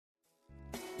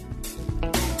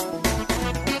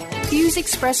views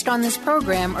expressed on this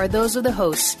program are those of the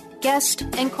hosts, guests,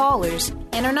 and callers,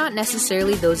 and are not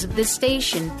necessarily those of this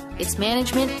station, its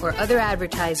management, or other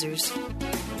advertisers.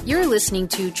 You're listening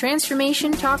to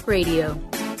Transformation Talk Radio.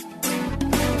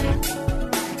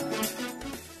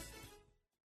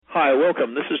 Hi,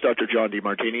 welcome. This is Dr. John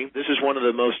DeMartini. This is one of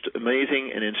the most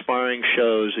amazing and inspiring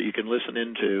shows that you can listen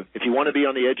into. If you want to be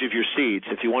on the edge of your seats,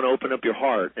 if you want to open up your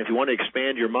heart, if you want to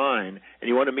expand your mind, and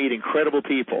you want to meet incredible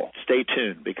people, stay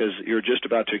tuned because you're just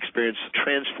about to experience a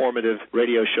transformative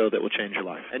radio show that will change your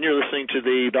life. And you're listening to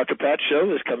the Dr. Pat Show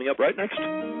that's coming up right next.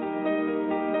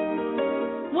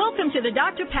 Welcome to the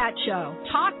Dr. Pat Show.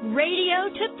 Talk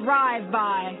radio to thrive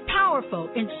by. Powerful,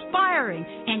 inspiring,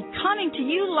 and coming to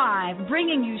you live,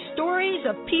 bringing you stories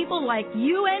of people like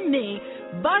you and me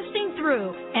busting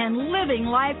through and living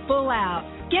life full out.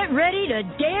 Get ready to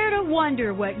dare to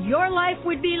wonder what your life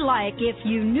would be like if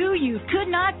you knew you could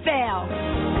not fail.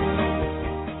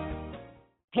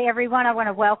 Hey, everyone, I want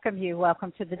to welcome you.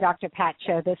 Welcome to the Dr. Pat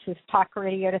Show. This is Talk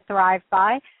Radio to Thrive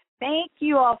By. Thank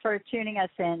you all for tuning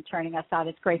us in, turning us out.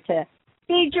 It's great to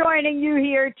be joining you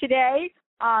here today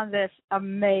on this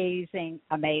amazing,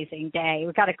 amazing day.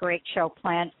 We've got a great show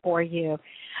planned for you.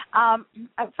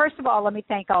 First of all, let me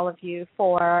thank all of you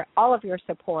for all of your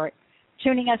support,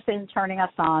 tuning us in, turning us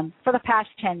on for the past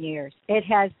 10 years. It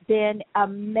has been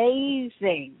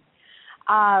amazing.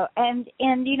 And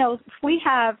you know,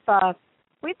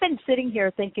 we've been sitting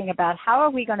here thinking about how are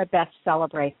we going to best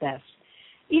celebrate this.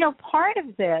 You know, part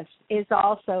of this is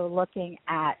also looking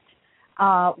at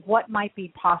what might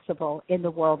be possible in the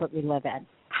world that we live in.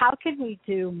 How can we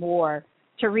do more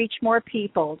to reach more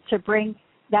people, to bring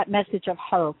that message of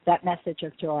hope, that message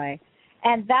of joy?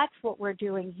 And that's what we're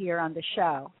doing here on the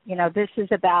show. You know, this is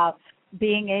about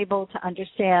being able to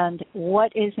understand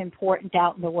what is important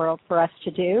out in the world for us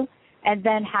to do, and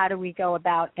then how do we go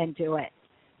about and do it.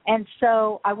 And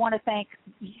so I want to thank,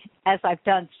 as I've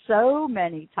done so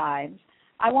many times,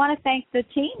 I want to thank the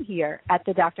team here at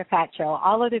the Dr. Pat Show,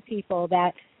 all of the people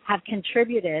that have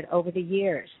contributed over the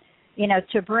years, you know,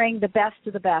 to bring the best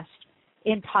of the best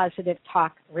in positive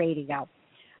talk radio.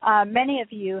 Many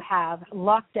of you have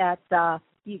looked at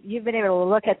you've been able to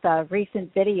look at the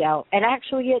recent video, and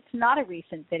actually it's not a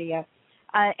recent video,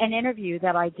 an interview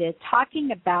that I did talking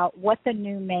about what the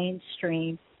new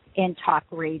mainstream in talk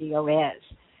radio is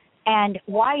and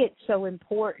why it's so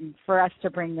important for us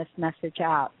to bring this message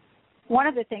out. One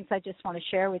of the things I just want to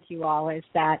share with you all is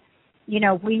that, you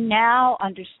know, we now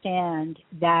understand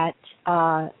that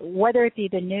whether it be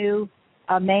the new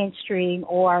mainstream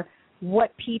or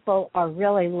what people are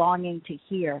really longing to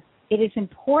hear, it is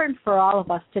important for all of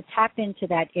us to tap into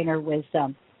that inner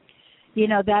wisdom, you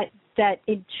know, that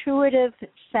intuitive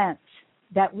sense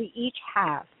that we each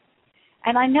have.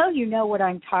 And I know you know what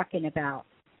I'm talking about.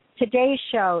 Today's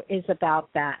show is about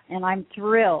that, and I'm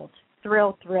thrilled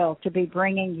to be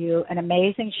bringing you an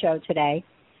amazing show today,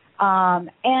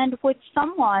 and with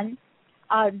someone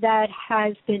that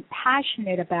has been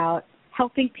passionate about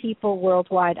helping people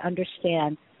worldwide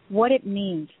understand what it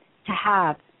means to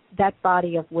have that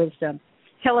body of wisdom.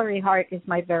 Hilary Hart is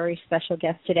my very special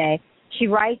guest today. She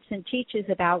writes and teaches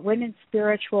about women's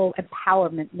spiritual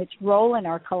empowerment and its role in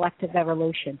our collective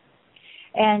evolution.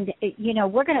 And, you know,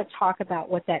 we're going to talk about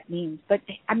what that means. But,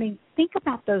 I mean, think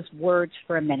about those words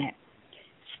for a minute.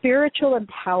 Spiritual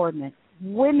empowerment,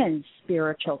 women's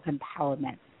spiritual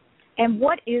empowerment. And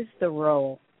what is the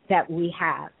role that we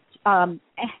have?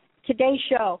 Today's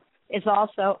show is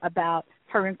also about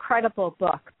her incredible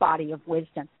book, Body of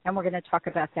Wisdom, and we're going to talk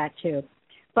about that too.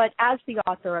 But as the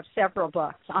author of several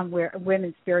books on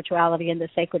women's spirituality and the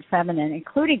sacred feminine,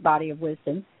 including Body of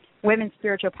Wisdom, Women's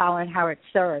Spiritual Power and How It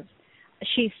Serves,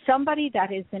 she's somebody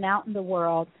that has been out in the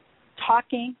world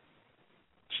talking,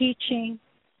 teaching,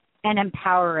 and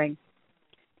empowering.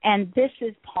 And this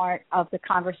is part of the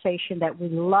conversation that we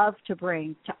love to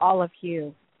bring to all of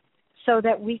you so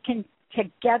that we can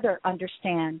together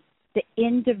understand the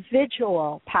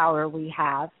individual power we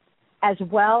have as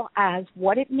well as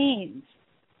what it means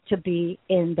to be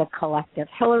in the collective.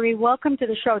 Hilary, welcome to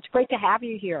the show. It's great to have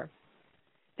you here.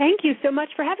 Thank you so much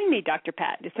for having me, Dr.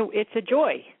 Pat. It's a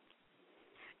joy.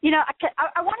 You know,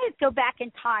 I wanted to go back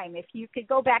in time. If you could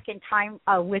go back in time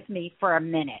with me for a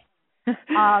minute.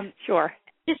 Sure.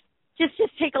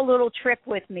 Just take a little trip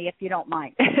with me, if you don't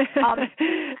mind.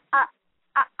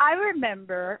 I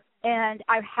remember, and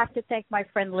I have to thank my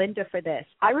friend Linda for this.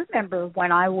 I remember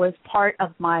when I was part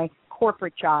of my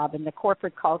corporate job and the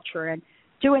corporate culture and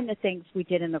doing the things we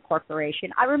did in the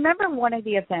corporation. I remember one of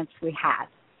the events we had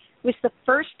was the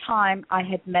first time I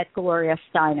had met Gloria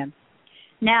Steinem.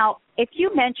 Now, if you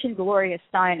mention Gloria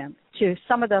Steinem to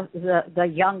some of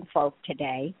the young folk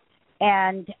today,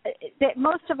 and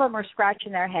most of them are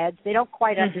scratching their heads, they don't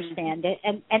quite understand it,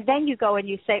 and then you go and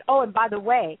you say, oh, and by the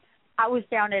way, I was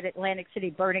down at Atlantic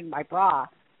City burning my bra.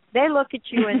 They look at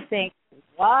you and think,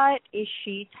 what is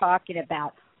she talking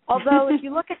about? Although if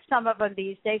you look at some of them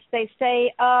these days, they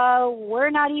say, we're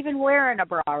not even wearing a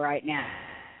bra right now.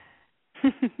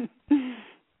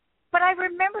 But I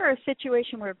remember a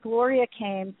situation where Gloria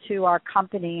came to our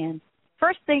company, and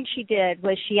first thing she did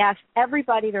was she asked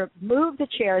everybody to move the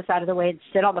chairs out of the way and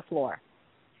sit on the floor.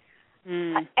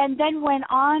 And then went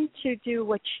on to do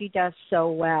what she does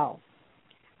so well.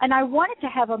 And I wanted to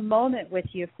have a moment with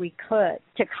you, if we could,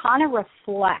 to kind of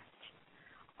reflect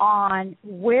on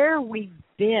where we've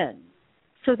been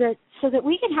so that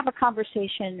we can have a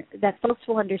conversation that folks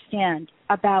will understand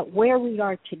about where we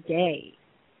are today.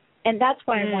 And that's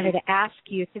why I wanted to ask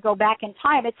you to go back in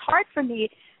time. It's hard for me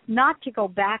not to go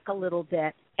back a little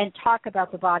bit and talk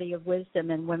about the body of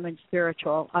wisdom and women's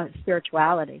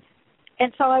spirituality.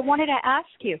 And so I wanted to ask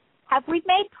you, have we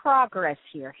made progress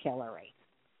here, Hilary?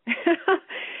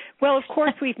 Well, of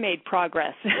course we've made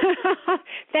progress.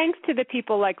 Thanks to the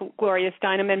people like Gloria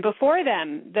Steinem and before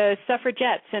them, the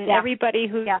suffragettes and everybody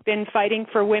who's been fighting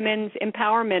for women's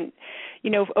empowerment,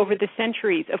 over the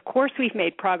centuries. Of course we've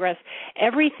made progress.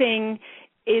 Everything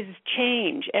is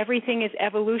change. Everything is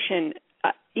evolution.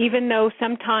 Even though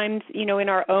sometimes, in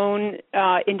our own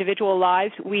individual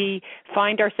lives, we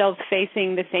find ourselves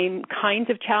facing the same kinds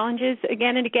of challenges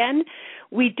again and again,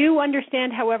 we do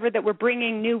understand, however, that we're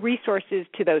bringing new resources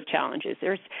to those challenges.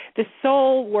 The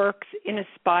soul works in a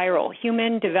spiral.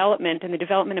 Human development and the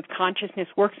development of consciousness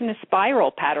works in a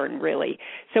spiral pattern, really.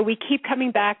 So we keep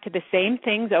coming back to the same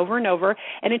things over and over,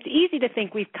 and it's easy to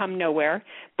think we've come nowhere,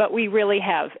 but we really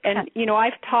have. And,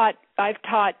 I've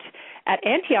taught at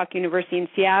Antioch University in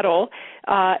Seattle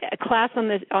a class on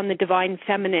the divine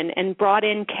feminine, and brought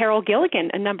in Carol Gilligan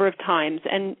a number of times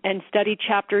and studied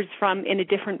chapters in a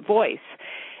different voice.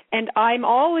 And I'm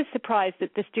always surprised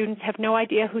that the students have no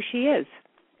idea who she is.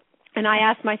 And I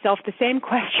ask myself the same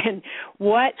question: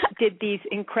 what did these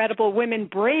incredible women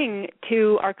bring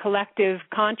to our collective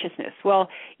consciousness? Well,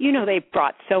 they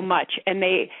brought so much, and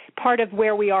part of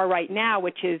where we are right now,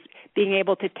 which is being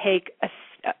able to take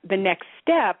the next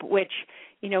step, which,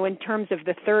 in terms of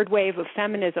the third wave of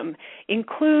feminism,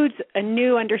 includes a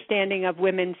new understanding of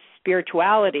women's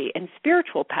spirituality and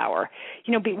spiritual power.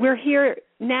 We're here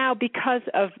now because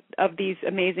of these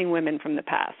amazing women from the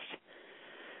past.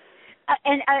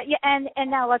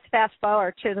 And now let's fast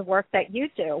forward to the work that you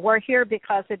do. We're here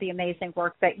because of the amazing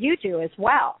work that you do as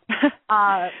well. And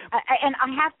I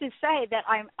have to say that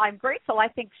I'm grateful. I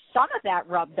think some of that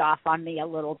rubbed off on me a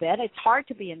little bit. It's hard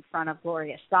to be in front of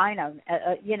Gloria Steinem,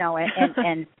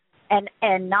 and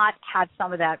not have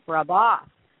some of that rub off.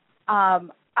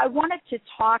 I wanted to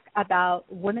talk about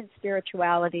women's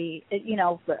spirituality,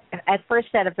 at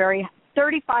first at a very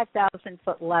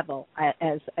 35,000-foot level,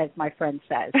 as my friend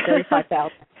says, 35,000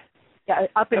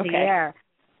 up in the air,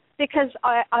 because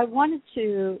I wanted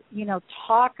to,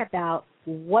 talk about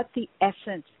what the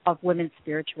essence of women's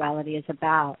spirituality is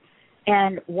about,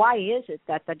 and why is it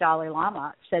that the Dalai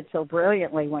Lama said so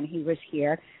brilliantly when he was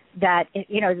here that,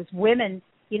 there's women,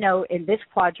 in this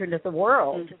quadrant of the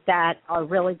world that are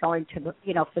really going to,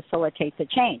 facilitate the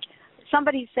change.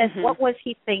 Somebody said, what was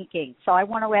he thinking? So I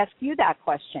want to ask you that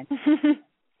question.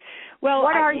 Well,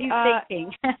 what are you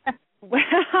thinking?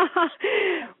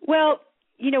 Well,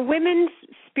 women's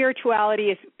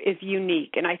spirituality is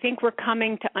unique, and I think we're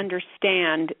coming to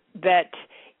understand that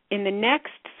in the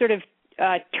next sort of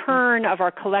turn of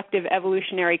our collective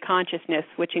evolutionary consciousness,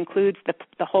 which includes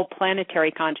the whole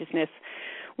planetary consciousness,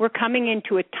 we're coming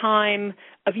into a time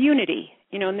of unity.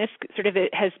 And this sort of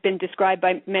has been described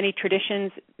by many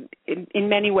traditions in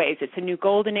many ways. It's a new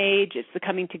golden age. It's the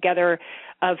coming together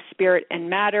of spirit and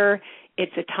matter.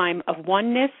 It's a time of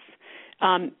oneness.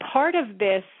 Part of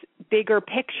this bigger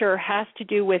picture has to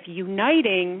do with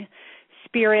uniting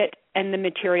spirit and the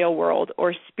material world,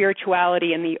 or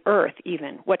spirituality and the earth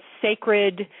even. What's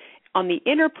sacred on the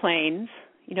inner planes,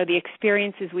 the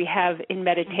experiences we have in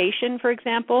meditation, for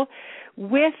example,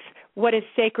 with what is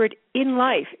sacred in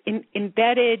life,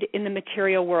 embedded in the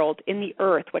material world, in the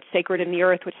earth, what's sacred in the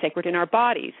earth, what's sacred in our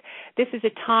bodies. This is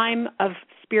a time of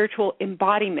spiritual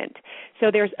embodiment.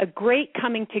 So there's a great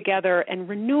coming together and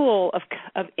renewal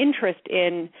of interest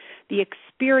in the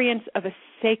experience of a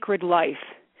sacred life.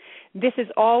 This has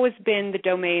always been the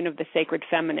domain of the sacred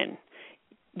feminine.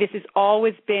 This has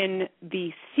always been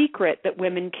the secret that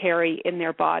women carry in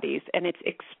their bodies, and it's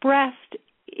expressed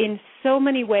in so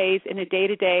many ways in a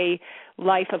day-to-day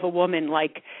life of a woman,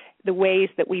 like the ways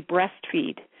that we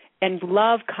breastfeed. And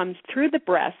love comes through the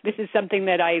breast. This is something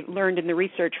that I learned in the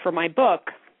research for my book.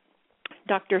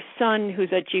 Dr. Sun,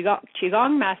 who's a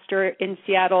Qigong master in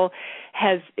Seattle,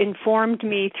 has informed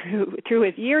me through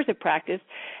his years of practice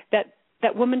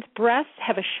that women's breasts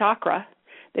have a chakra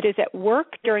that is at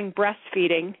work during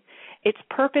breastfeeding. Its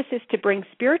purpose is to bring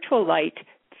spiritual light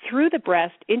through the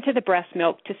breast into the breast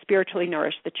milk to spiritually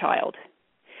nourish the child.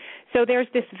 So there's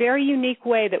this very unique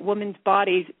way that women's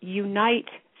bodies unite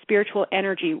spiritual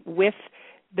energy with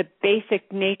the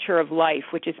basic nature of life,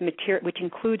 which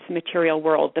includes the material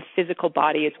world, the physical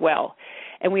body as well.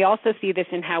 And we also see this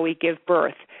in how we give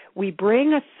birth. We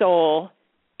bring a soul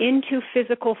into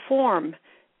physical form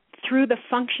through the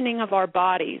functioning of our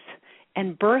bodies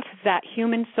and birth that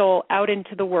human soul out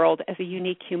into the world as a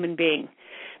unique human being.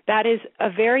 That is a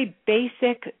very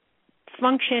basic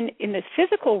function in the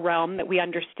physical realm that we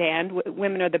understand.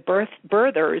 Women are the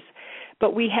birthers,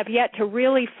 but we have yet to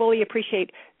really fully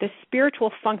appreciate the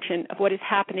spiritual function of what is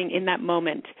happening in that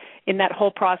moment, in that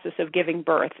whole process of giving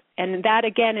birth. And that,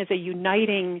 again, is a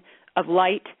uniting of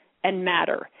light and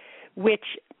matter, which,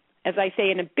 as I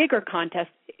say, in a bigger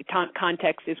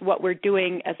context, is what we're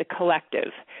doing as a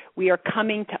collective. We are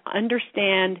coming to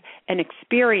understand and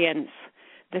experience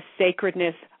the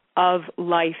sacredness of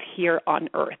life here on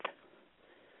earth.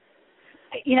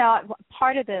 You know,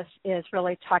 part of this is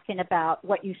really talking about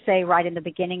what you say right in the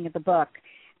beginning of the book,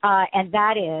 and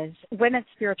that is women's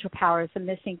spiritual power is the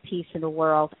missing piece in the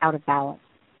world out of balance.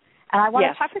 And I want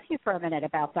to talk with you for a minute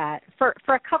about that for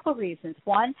a couple of reasons.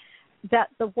 One, that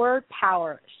the word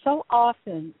power, so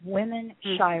often women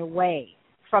shy away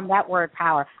from that word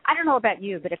power. I don't know about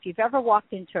you, but if you've ever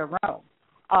walked into a room,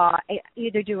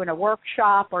 either doing a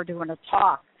workshop or doing a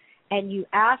talk, and you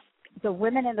ask the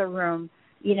women in the room,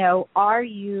 you know, are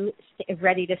you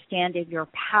ready to stand in your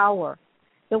power?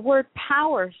 The word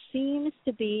power seems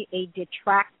to be a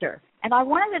detractor. And I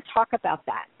wanted to talk about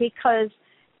that because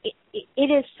it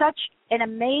is such an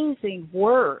amazing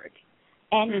word,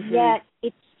 and yet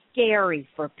it's scary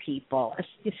for people.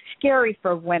 It's scary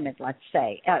for women, let's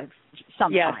say,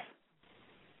 sometimes. Yes.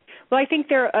 Well, I think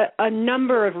there are a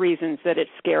number of reasons that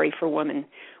it's scary for women.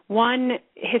 One,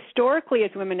 historically,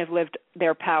 as women have lived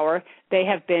their power, they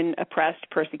have been oppressed,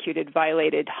 persecuted,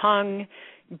 violated, hung,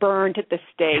 burned at the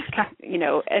stake, you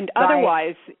know, and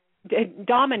otherwise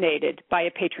dominated by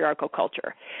a patriarchal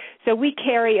culture. So we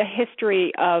carry a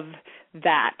history of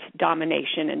that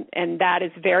domination, and that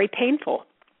is very painful.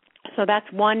 So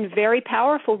that's one very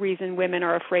powerful reason women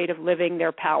are afraid of living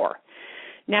their power.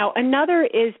 Now, another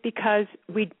is because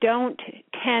we don't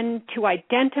tend to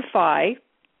identify,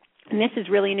 and this is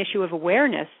really an issue of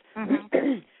awareness,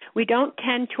 we don't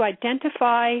tend to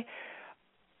identify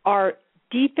our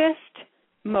deepest,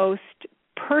 most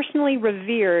personally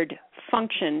revered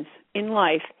functions in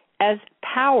life as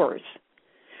powers.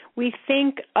 We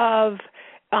think of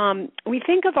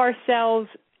ourselves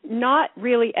not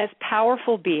really as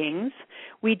powerful beings.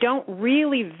 We don't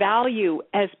really value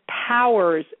as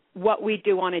powers what we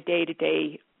do on a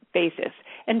day-to-day basis.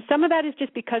 And some of that is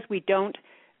just because we don't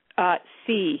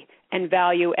see and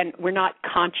value, and we're not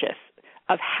conscious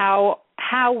of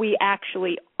how we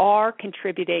actually are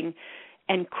contributing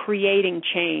and creating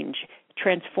change,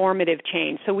 transformative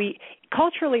change. So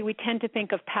culturally, we tend to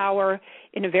think of power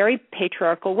in a very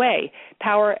patriarchal way.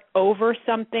 Power over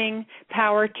something,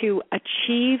 power to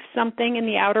achieve something in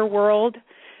the outer world,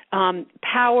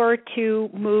 power to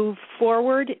move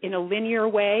forward in a linear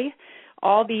way.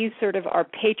 All these sort of are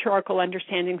patriarchal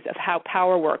understandings of how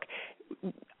power works.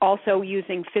 Also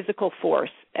using physical force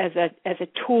as a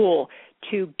tool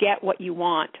to get what you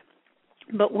want.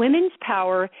 But women's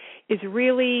power is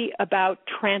really about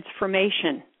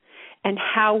transformation and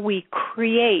how we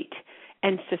create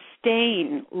and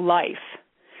sustain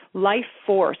life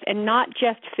force, and not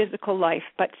just physical life,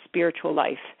 but spiritual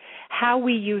life. How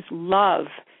we use love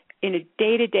in a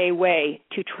day-to-day way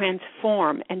to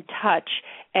transform and touch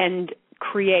and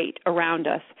create around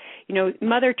us. You know,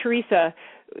 Mother Teresa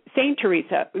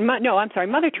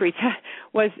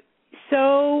was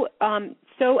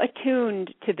so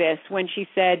attuned to this when she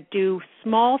said, do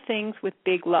small things with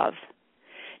big love.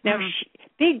 Now,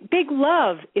 big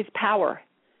love is power.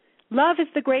 Love is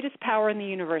the greatest power in the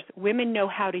universe. Women know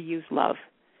how to use love.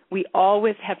 We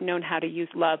always have known how to use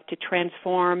love to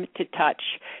transform, to touch,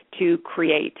 to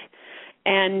create.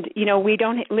 And, you know, we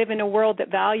don't live in a world that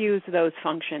values those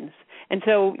functions. And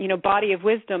so, you know, Body of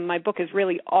Wisdom, my book is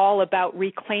really all about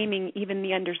reclaiming even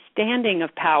the understanding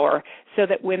of power so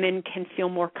that women can feel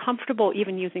more comfortable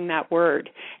even using that word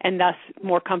and thus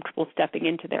more comfortable stepping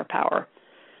into their power.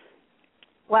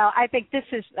 Well, I think this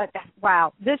is,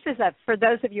 wow, this is, for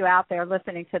those of you out there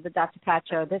listening to the Dr. Pat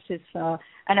Show, this is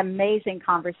an amazing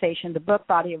conversation. The book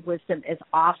Body of Wisdom is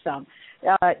awesome.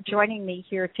 Joining me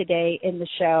here today in the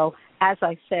show, as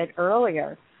I said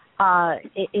earlier,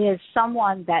 is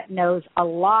someone that knows a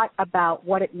lot about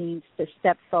what it means to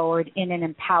step forward in an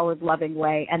empowered, loving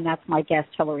way, and that's my guest,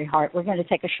 Hilary Hart. We're going to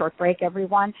take a short break,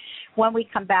 everyone. When we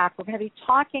come back, we're going to be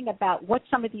talking about what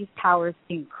some of these powers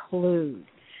include.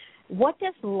 What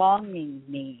does longing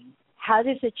mean? How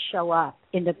does it show up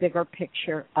in the bigger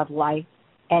picture of life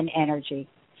and energy?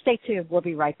 Stay tuned. We'll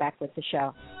be right back with the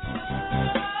show.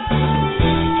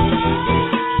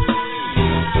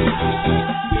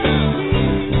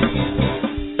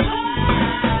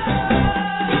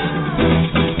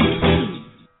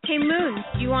 Hey, Moon,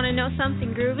 do you want to know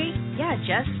something groovy? Yeah,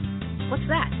 Jess. What's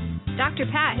that? Dr.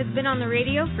 Pat has been on the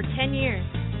radio for 10 years.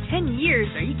 10 years?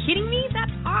 Are you kidding me?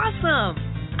 That's awesome!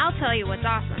 I'll tell you what's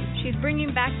awesome. She's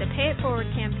bringing back the Pay It Forward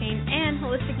campaign and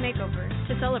Holistic Makeover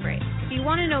to celebrate. If you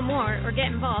want to know more or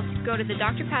get involved, go to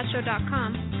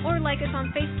thedrpatshow.com or like us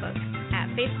on Facebook at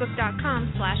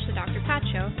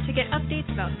facebook.com/thedrpatshow to get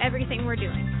updates about everything we're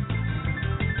doing.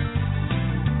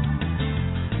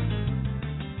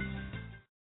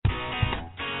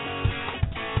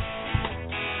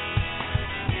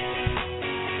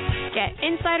 Get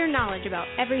insider knowledge about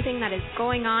everything that is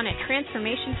going on at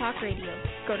Transformation Talk Radio.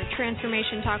 Go to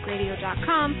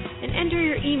transformationtalkradio.com and enter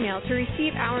your email to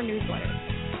receive our newsletter.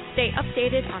 Stay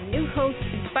updated on new hosts,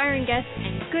 inspiring guests,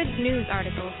 and good news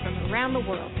articles from around the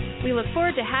world. We look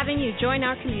forward to having you join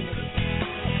our community.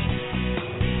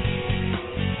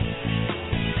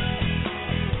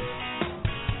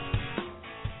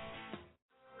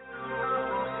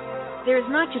 There is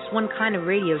not just one kind of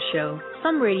radio show.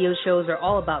 Some radio shows are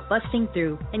all about busting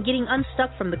through and getting unstuck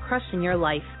from the crust in your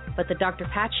life. But the Dr.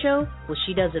 Pat Show, well,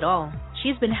 she does it all.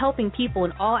 She's been helping people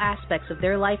in all aspects of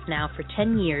their life now for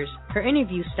 10 years. Her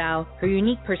interview style, her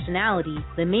unique personality,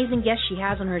 the amazing guests she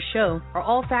has on her show are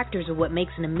all factors of what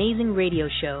makes an amazing radio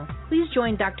show. Please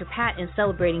join Dr. Pat in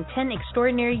celebrating 10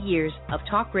 extraordinary years of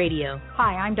talk radio.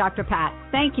 Hi, I'm Dr. Pat.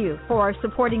 Thank you for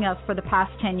supporting us for the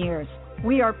past 10 years.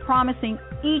 We are promising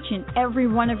each and every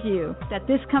one of you that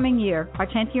this coming year, our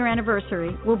 10th year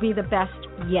anniversary, will be the best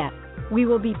yet. We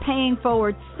will be paying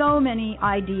forward so many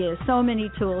ideas, so many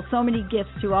tools, so many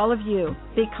gifts to all of you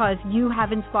because you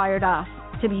have inspired us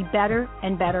to be better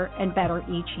and better and better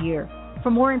each year.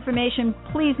 For more information,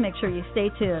 please make sure you stay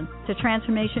tuned to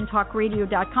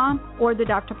TransformationTalkRadio.com or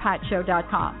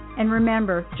thedrpatshow.com. And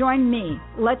remember, join me.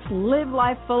 Let's live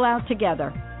life full out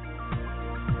together.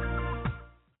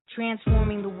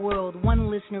 Transforming the world, one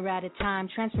listener at a time.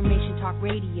 Transformation Talk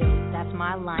Radio, that's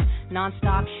my line.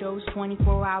 Non-stop shows,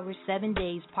 24 hours, 7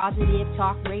 days. Positive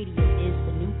Talk Radio is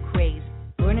the new craze.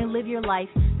 Learn and live your life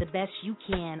the best you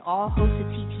can. All hosts of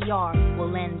TTR will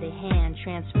lend a hand.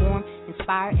 Transform,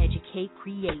 inspire, educate,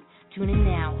 create. Tune in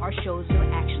now. Our shows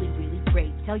are actually really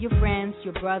great. Tell your friends,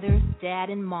 your brother, dad,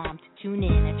 and mom to tune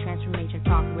in at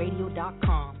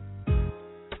TransformationTalkRadio.com.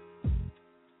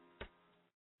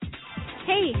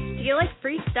 Hey, do you like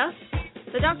free stuff?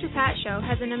 The Dr. Pat Show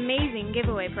has an amazing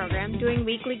giveaway program doing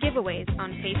weekly giveaways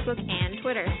on Facebook and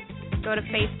Twitter. Go to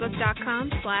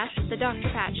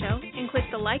facebook.com/thedrpatshow and click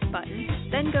the like button.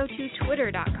 Then go to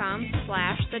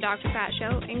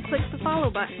twitter.com/thedrpatshow and click the follow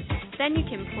button. Then you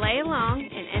can play along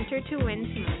and enter to win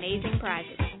some amazing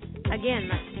prizes. Again,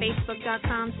 that's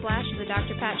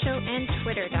facebook.com/thedrpatshow and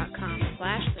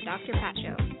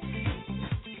twitter.com/thedrpatshow.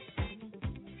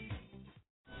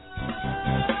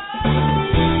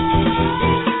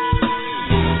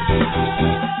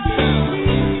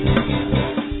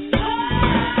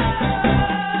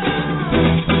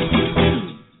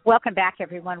 Welcome back,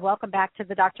 everyone. Welcome back to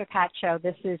the Dr. Pat Show.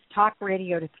 This is Talk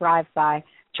Radio to Thrive By.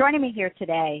 Joining me here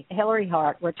today, Hilary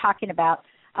Hart. We're talking about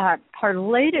her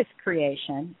latest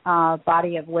creation,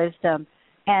 Body of Wisdom.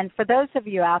 And for those of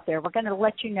you out there, we're going to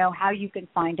let you know how you can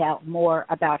find out more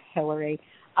about Hilary.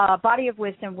 Body of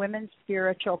Wisdom, Women's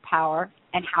Spiritual Power,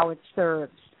 and How It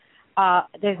Serves.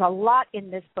 There's a lot in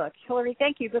this book. Hilary,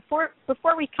 thank you. Before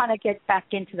we kind of get back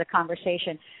into the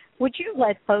conversation, would you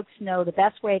let folks know the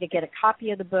best way to get a copy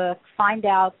of the book, find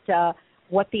out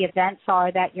what the events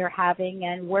are that you're having,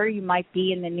 and where you might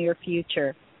be in the near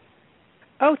future?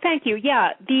 Oh, thank you.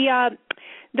 Yeah,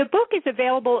 The book is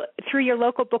available through your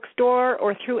local bookstore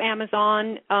or through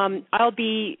Amazon.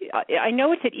 I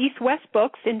know it's at East West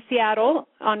Books in Seattle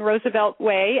on Roosevelt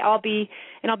Way. I'll be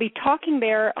talking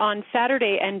there on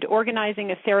Saturday and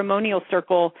organizing a ceremonial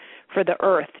circle for the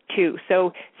Earth too.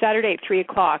 So Saturday at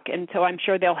 3:00, and so I'm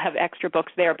sure they'll have extra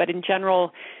books there. But in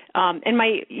general,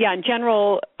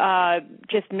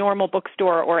 just normal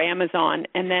bookstore or Amazon.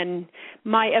 And then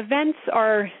my events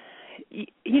are,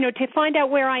 to find out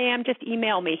where I am, just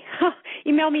email me.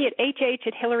 Email me at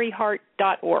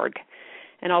hh@hilaryhart.org,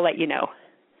 and I'll let you know.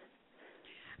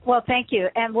 Well, thank you.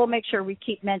 And we'll make sure we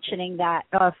keep mentioning that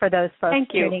for those folks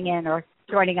tuning in or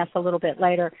joining us a little bit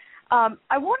later.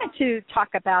 I wanted to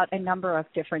talk about a number of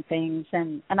different things,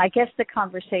 and I guess the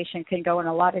conversation can go in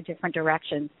a lot of different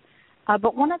directions.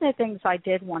 But one of the things I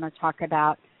did want to talk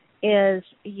about is,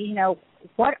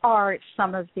 what are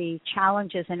some of the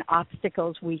challenges and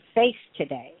obstacles we face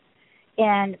today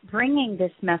in bringing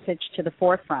this message to the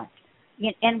forefront?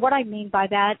 And what I mean by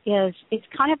that is it's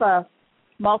kind of a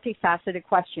multifaceted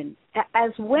question.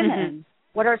 As women,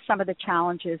 what are some of the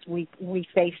challenges we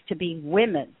face to be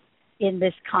women in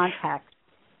this context?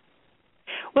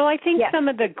 Well, I think some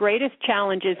of the greatest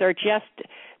challenges are just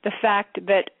the fact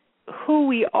that who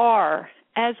we are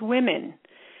as women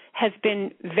has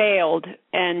been veiled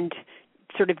and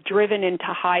sort of driven into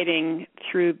hiding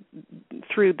through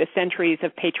the centuries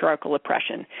of patriarchal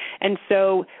oppression. And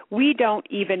so we don't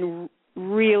even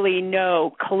really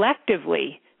know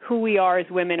collectively who we are as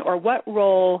women or what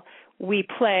role we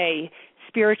play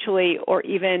spiritually or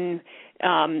even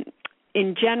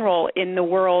in general in the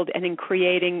world and in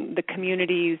creating the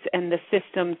communities and the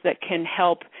systems that can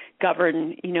help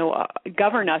govern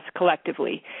us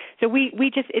collectively. So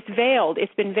we just, it's veiled.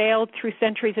 It's been veiled through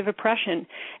centuries of oppression.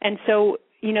 And so,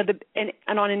 and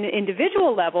on an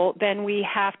individual level, then we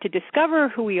have to discover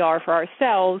who we are for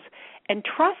ourselves and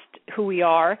trust who we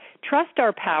are, trust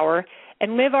our power,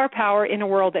 and live our power in a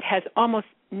world that has almost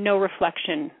no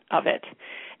reflection of it.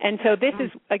 And so this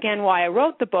is, again, why I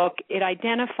wrote the book. It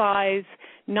identifies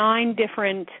 9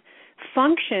 different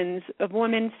functions of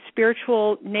women's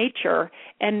spiritual nature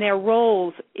and their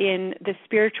roles in the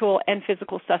spiritual and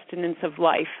physical sustenance of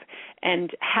life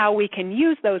and how we can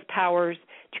use those powers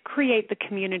to create the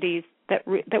communities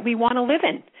that we want to live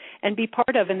in and be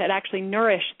part of and that actually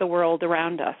nourish the world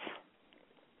around us.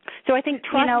 So I think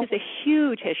trust is a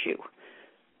huge issue.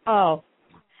 Oh,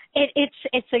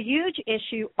 it's a huge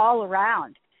issue all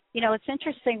around. It's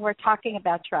interesting we're talking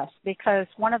about trust because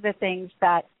one of the things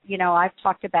that, I've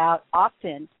talked about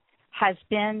often has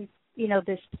been,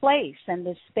 this place and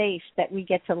this space that we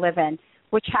get to live in,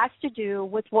 which has to do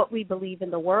with what we believe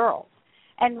in the world.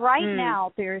 And right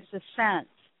now there's a sense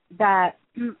that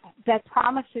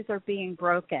promises are being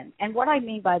broken. And what I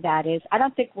mean by that is I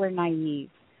don't think we're naive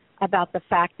about the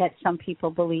fact that some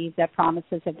people believe that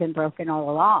promises have been broken all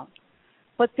along.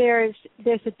 But there's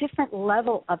a different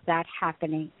level of that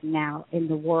happening now in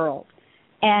the world.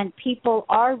 And people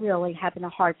are really having a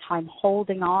hard time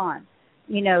holding on,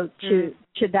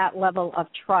 to that level of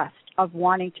trust, of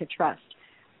wanting to trust.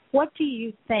 What do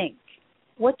you think?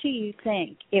 What do you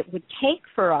think it would take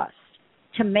for us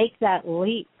to make that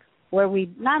leap where we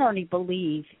not only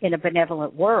believe in a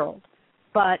benevolent world,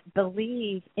 but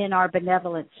believe in our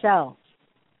benevolent selves?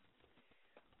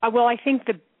 Well, I think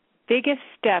the biggest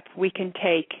step we can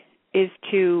take is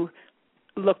to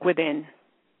look within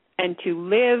and to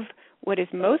live what is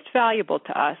most valuable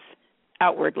to us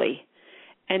outwardly.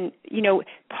 And,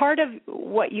 part of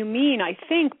what you mean, I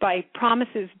think, by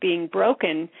promises being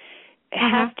broken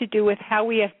has to do with how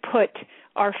we have put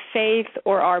our faith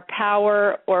or our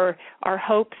power or our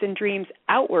hopes and dreams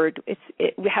outward.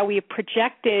 How we have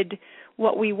projected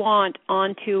what we want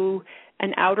onto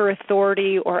an outer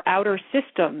authority or outer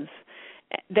systems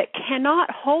that cannot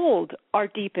hold our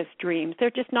deepest dreams. They're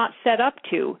just not set up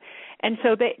to. And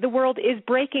so the world is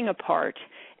breaking apart.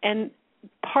 And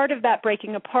part of that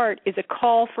breaking apart is a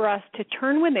call for us to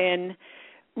turn within,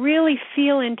 really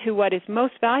feel into what is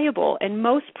most valuable and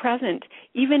most present,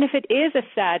 even if it is a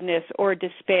sadness or a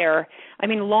despair. I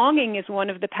mean, longing is one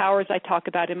of the powers I talk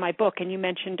about in my book, and you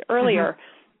mentioned earlier.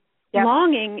 Yep.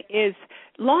 Longing is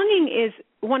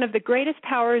one of the greatest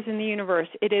powers in the universe.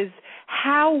 It is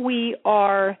how we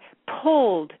are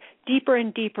pulled deeper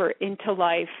and deeper into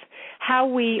life, how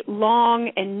we long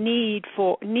and need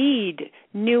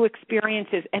new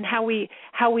experiences, and how we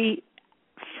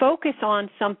focus on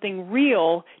something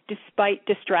real despite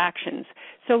distractions.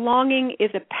 So longing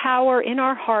is a power in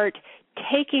our heart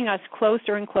taking us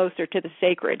closer and closer to the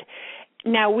sacred.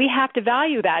 Now, we have to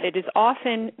value that. It is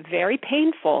often very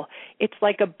painful. It's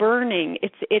like a burning.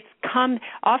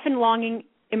 Often longing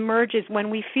emerges when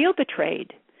we feel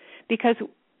betrayed, because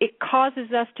it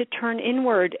causes us to turn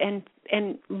inward and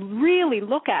really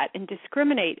look at and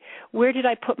discriminate. Where did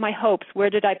I put my hopes?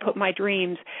 Where did I put my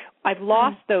dreams? I've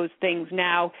lost those things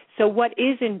now. So what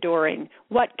is enduring?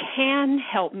 What can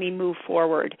help me move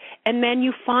forward? And then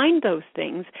you find those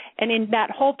things. And in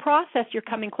that whole process, you're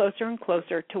coming closer and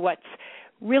closer to what's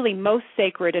really most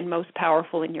sacred and most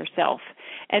powerful in yourself.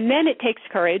 And then it takes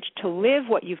courage to live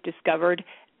what you've discovered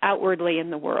outwardly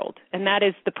in the world. And that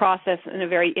is the process in a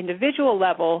very individual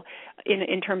level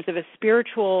in terms of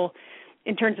spiritual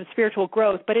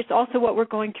growth, but it's also what we're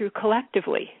going through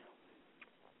collectively.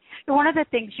 One of the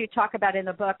things you talk about in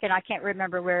the book, and I can't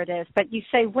remember where it is, but you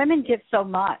say women give so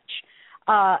much,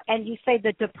 and you say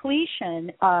the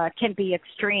depletion can be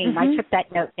extreme. I took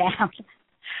that note down.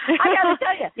 I got to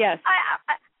tell you, yes.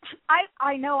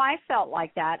 I know I felt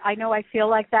like that. I know I feel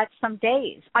like that some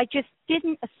days. I just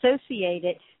didn't associate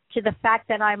it to the fact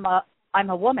that I'm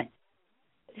a woman.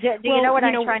 Do you know what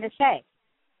I'm trying to say?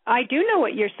 I do know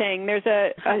what you're saying. There's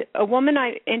a woman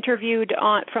I interviewed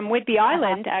from Whidbey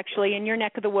Island, actually, in your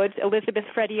neck of the woods, Elizabeth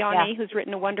Frediani, who's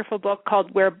written a wonderful book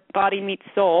called Where Body Meets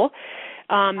Soul.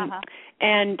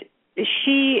 And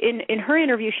she, in her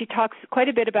interview, she talks quite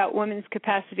a bit about women's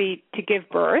capacity to give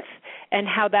birth and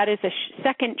how that is a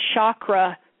second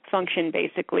chakra function,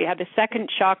 basically, how the second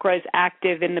chakra is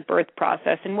active in the birth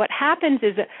process. And what happens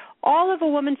is that all of a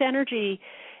woman's energy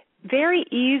very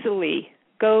easily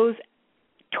goes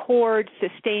towards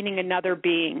sustaining another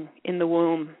being in the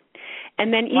womb.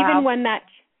 And then even when that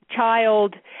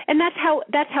child, and that's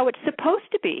how it's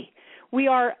supposed to be. We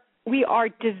are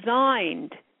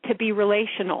designed to be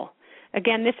relational.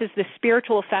 Again, this is the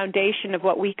spiritual foundation of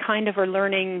what we kind of are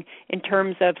learning in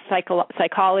terms of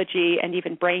psychology and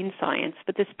even brain science.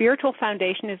 But the spiritual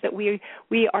foundation is that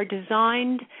we are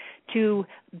designed to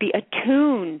be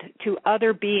attuned to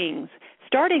other beings,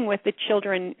 starting with the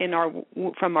children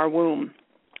from our womb.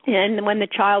 And when the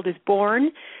child is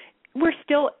born, we're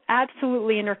still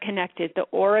absolutely interconnected. The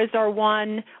auras are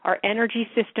one. Our energy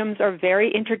systems are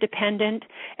very interdependent.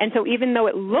 And so even though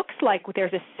it looks like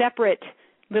there's a separate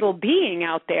little being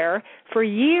out there, for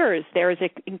years there is an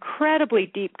incredibly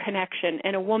deep connection,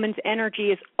 and a woman's energy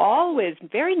is always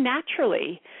very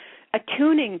naturally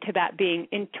attuning to that being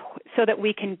so that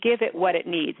we can give it what it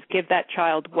needs, give that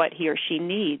child what he or she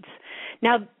needs.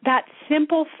 Now, that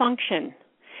simple function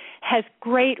has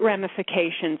great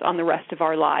ramifications on the rest of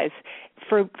our lives,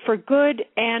 for good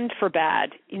and for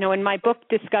bad. And my book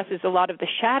discusses a lot of the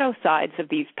shadow sides of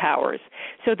these powers.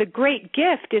 So the great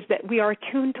gift is that we are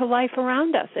attuned to life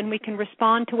around us, and we can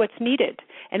respond to what's needed,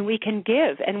 and we can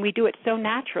give, and we do it so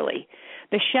naturally.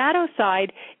 The shadow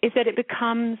side is that it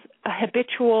becomes a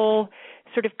habitual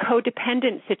sort of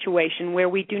codependent situation where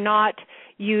we do not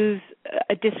use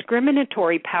a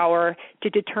discriminatory power to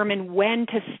determine when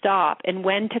to stop and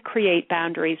when to create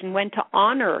boundaries and when to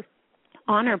honor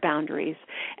boundaries.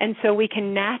 And so we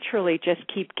can naturally just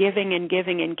keep giving and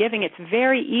giving and giving. It's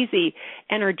very easy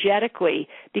energetically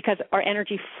because our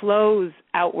energy flows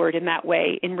outward in that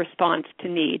way in response to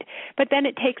need. But then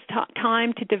it takes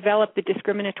time to develop the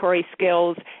discriminatory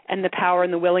skills and the power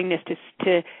and the willingness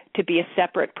to be a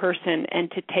separate person and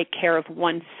to take care of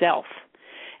oneself.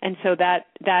 And so that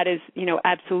is,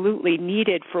 absolutely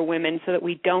needed for women so that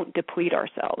we don't deplete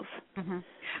ourselves. Mm-hmm.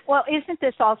 Well, isn't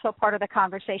this also part of the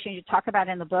conversation you talk about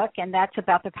in the book, and that's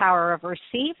about the power of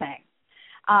receiving?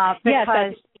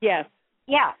 Yes.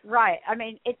 Yeah, right. I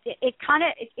mean, it kind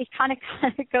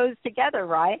of goes together,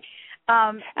 right?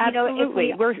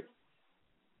 Absolutely.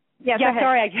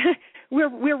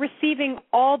 We're receiving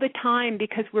all the time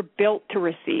because we're built to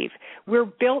receive. We're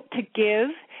built to give,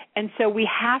 and so we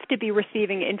have to be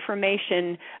receiving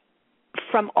information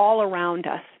from all around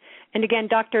us. And again,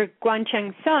 Dr.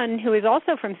 Guancheng Sun, who is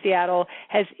also from Seattle,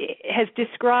 has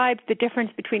described the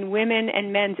difference between women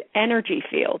and men's energy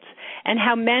fields, and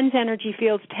how men's energy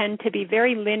fields tend to be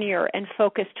very linear and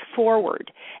focused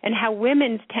forward, and how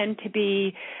women's tend to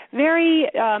be very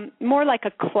more like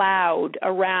a cloud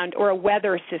around, or a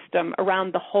weather system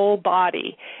around the whole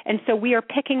body. And so we are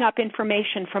picking up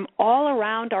information from all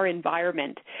around our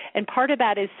environment. And part of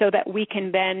that is so that we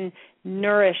can then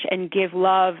nourish and give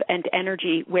love and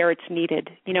energy where it's needed,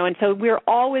 and so we're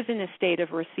always in a state of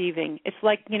receiving. It's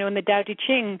like, in the Tao Te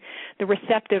Ching, the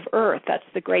receptive earth, that's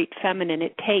the great feminine.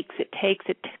 It takes,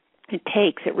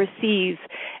 it receives,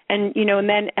 and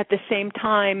then at the same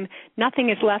time,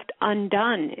 nothing is left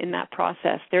undone in that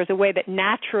process. There's a way that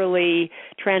naturally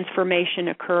transformation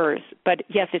occurs, but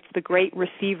yes, it's the great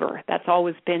receiver. That's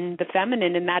always been the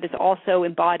feminine, and that is also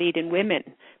embodied in women,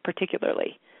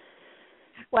 particularly.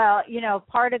 Well,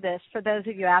 part of this, for those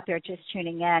of you out there just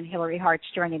tuning in, Hilary Hart's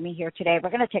joining me here today. We're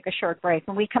going to take a short break.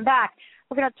 When we come back,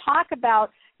 we're going to talk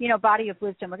about, body of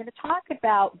wisdom. We're going to talk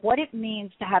about what it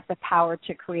means to have the power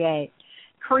to create.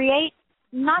 Create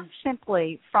not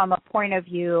simply from a point of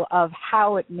view of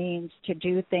how it means to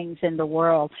do things in the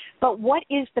world, but what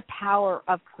is the power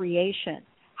of creation?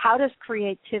 How does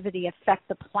creativity affect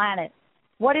the planet?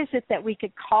 What is it that we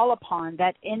could call upon,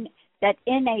 that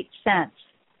innate sense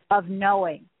of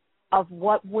knowing of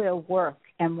what will work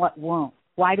and what won't?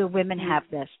 Why do women have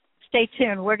this? Stay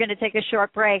tuned. We're going to take a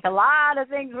short break. A lot of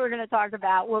things we're going to talk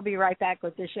about. We'll be right back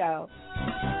with the show.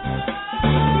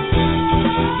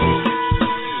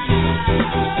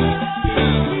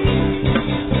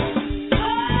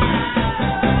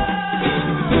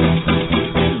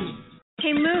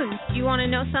 Hey, Moon, do you want to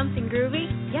know something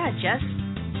groovy? Yeah, Jess.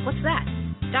 What's that?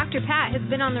 Dr. Pat has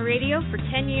been on the radio for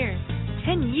 10 years.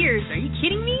 10 years? Are you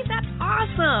kidding me? That's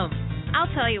awesome! I'll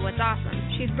tell you what's awesome.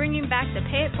 She's bringing back the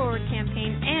Pay It Forward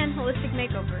campaign and Holistic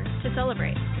Makeover to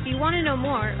celebrate. If you want to know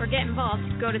more or get involved,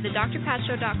 go to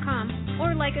thedrpatshow.com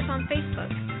or like us on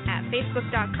Facebook at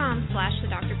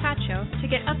facebook.com/thedrpatshow to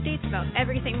get updates about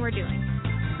everything we're doing.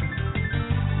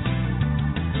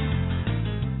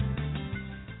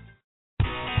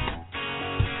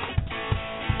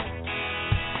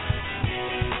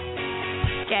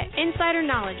 Get insider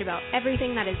knowledge about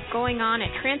everything that is going on at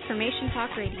Transformation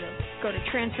Talk Radio. Go to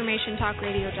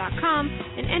transformationtalkradio.com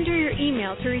and enter your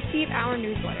email to receive our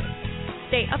newsletter.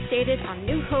 Stay updated on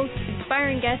new hosts,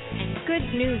 inspiring guests, and good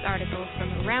news articles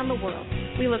from around the world.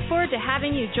 We look forward to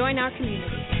having you join our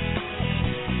community.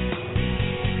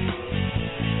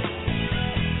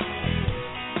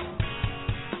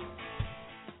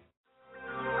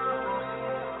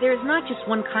 There is not just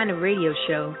one kind of radio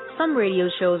show. Some radio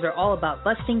shows are all about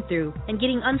busting through and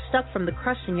getting unstuck from the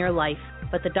crust in your life.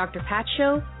 But the Dr. Pat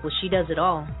Show, well, she does it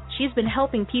all. She has been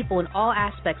helping people in all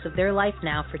aspects of their life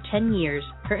now for 10 years.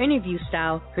 Her interview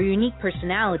style, her unique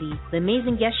personality, the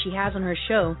amazing guests she has on her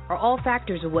show are all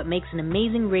factors of what makes an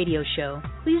amazing radio show.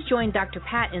 Please join Dr.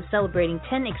 Pat in celebrating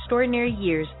 10 extraordinary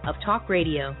years of talk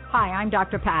radio. Hi, I'm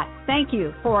Dr. Pat. Thank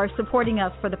you for supporting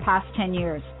us for the past 10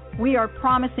 years. We are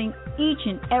promising each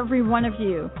and every one of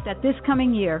you that this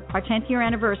coming year, our 10th year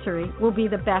anniversary, will be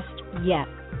the best yet.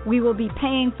 We will be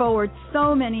paying forward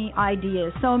so many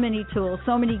ideas, so many tools,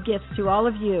 so many gifts to all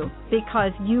of you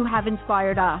because you have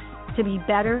inspired us to be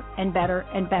better and better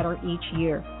and better each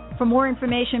year. For more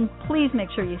information, please make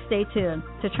sure you stay tuned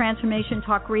to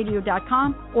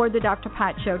TransformationTalkRadio.com or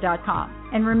thedrpatshow.com.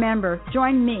 And remember,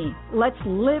 join me. Let's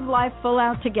live life full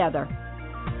out together.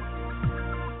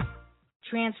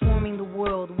 Transforming the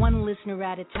world, one listener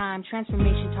at a time.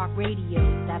 Transformation Talk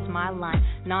Radio, that's my line.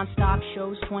 Non-stop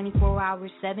shows, 24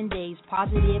 hours, 7 days.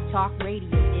 Positive Talk Radio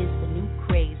is the new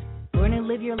craze. Learn and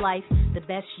live your life the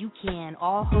best you can.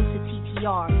 All hosts of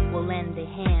TTR will lend a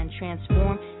hand.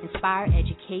 Transform, inspire,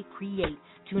 educate, create.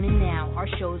 Tune in now. Our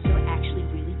shows are actually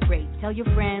really great. Tell your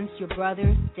friends, your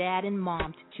brother, dad, and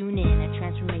mom to tune in at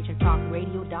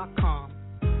TransformationTalkRadio.com.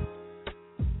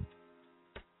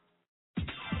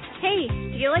 Hey,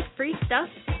 do you like free stuff?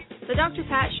 The Dr.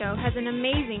 Pat Show has an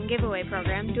amazing giveaway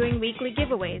program doing weekly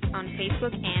giveaways on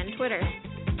Facebook and Twitter.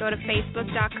 Go to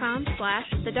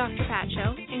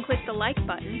facebook.com/thedrpatshow and click the like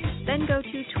button. Then go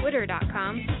to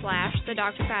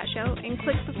twitter.com/thedrpatshow and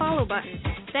click the follow button.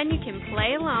 Then you can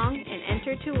play along and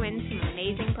enter to win some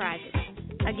amazing prizes.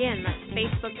 Again, that's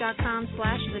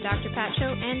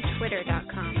facebook.com/thedrpatshow and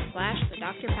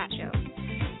twitter.com/thedrpatshow.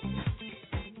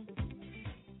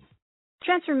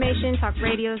 Transformation Talk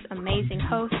Radio's amazing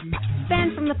hosts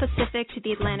span from the Pacific to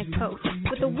the Atlantic coast.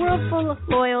 With a world full of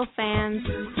loyal fans,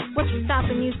 what's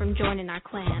stopping you from joining our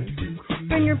clan?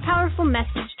 Bring your powerful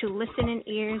message to listening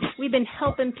ears. We've been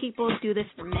helping people do this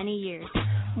for many years.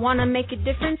 Want to make a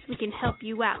difference? We can help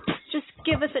you out. Just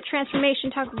give us at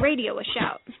Transformation Talk Radio a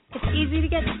shout. It's easy to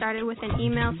get started with an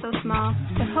email so small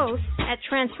to host at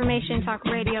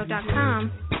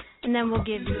TransformationTalkRadio.com, and then we'll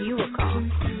give you a call.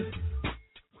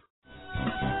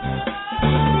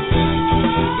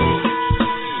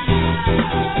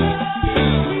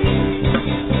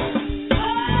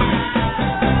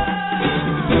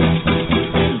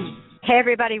 Hey,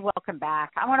 everybody, welcome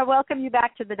back. I want to welcome you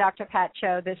back to the Dr. Pat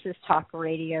Show. This is Talk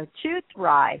Radio to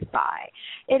Thrive By.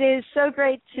 It is so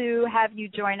great to have you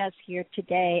join us here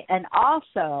today, and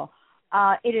also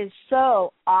it is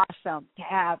so awesome to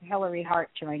have Hilary Hart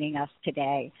joining us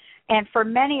today. And for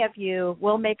many of you,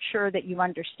 we'll make sure that you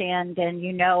understand and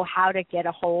you know how to get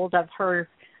a hold of her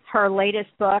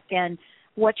latest book and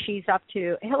what she's up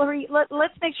to. Hilary,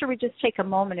 let's make sure we just take a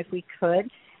moment, if we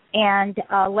could, and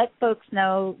let folks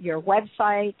know your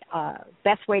website,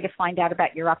 best way to find out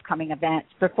about your upcoming events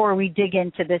before we dig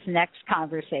into this next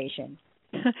conversation.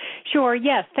 Sure,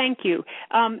 yes, thank you.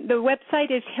 The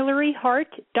website is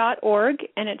hilaryhart.org,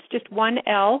 and it's just one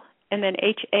L and then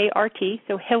HART,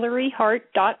 so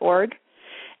hilaryhart.org.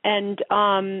 And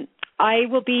I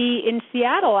will be in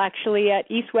Seattle, actually, at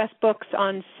East West Books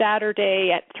on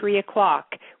Saturday at 3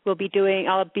 o'clock. I'll be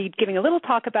giving a little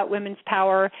talk about women's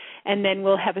power, and then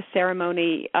we'll have a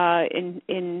ceremony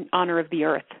in honor of the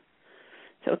earth.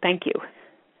 So thank you.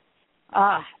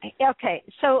 Okay,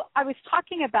 so I was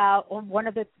talking about one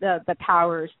of the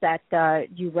powers that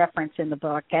you reference in the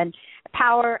book, and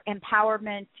power,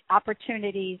 empowerment,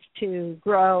 opportunities to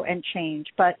grow and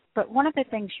change. But one of the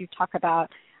things you talk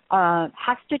about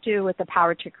has to do with the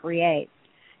power to create.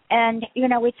 And,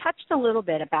 we touched a little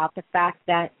bit about the fact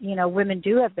that, women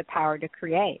do have the power to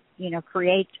create,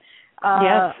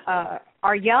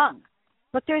 are young.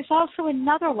 But there's also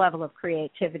another level of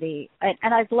creativity,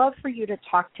 and I'd love for you to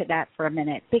talk to that for a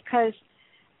minute, because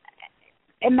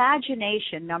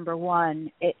imagination, number one,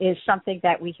 is something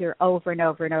that we hear over and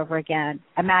over and over again.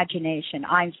 Imagination,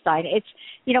 Einstein. It's,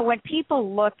 when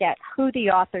people look at who the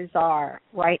authors are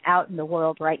right out in the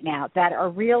world right now that are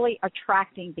really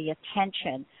attracting the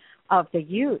attention of the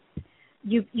youth,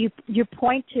 you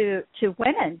point to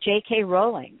women, J.K.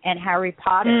 Rowling and Harry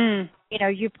Potter.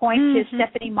 You point to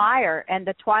Stephanie Meyer and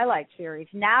the Twilight series.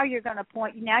 Now you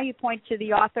point to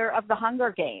the author of The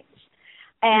Hunger Games.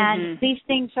 And these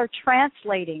things are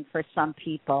translating for some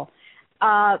people.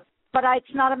 But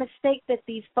it's not a mistake that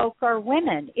these folk are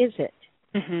women, is it?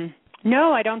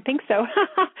 No, I don't think so.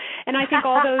 And I think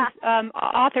all those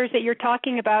authors that you're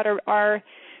talking about are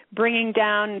bringing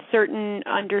down certain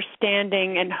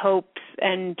understanding and hopes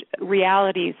and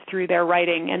realities through their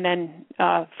writing, and then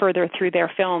further through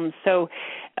their films. So,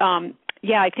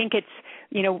 I think it's,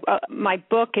 my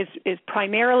book is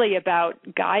primarily about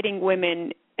guiding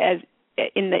women as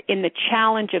in the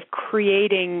challenge of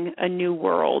creating a new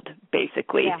world.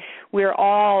 Basically, we're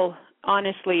all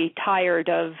honestly tired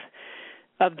of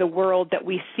the world that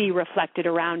we see reflected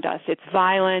around us. It's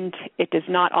violent. It does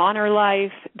not honor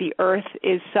life. The earth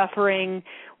is suffering.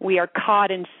 We are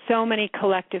caught in so many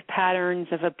collective patterns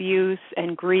of abuse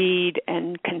and greed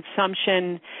and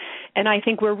consumption. And I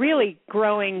think we're really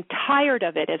growing tired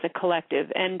of it as a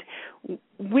collective. And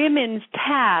women's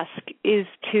task is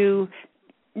to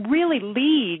really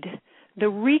lead the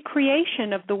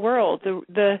recreation of the world,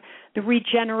 the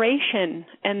regeneration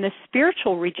and the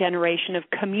spiritual regeneration of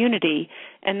community.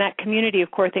 And that community, of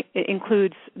course,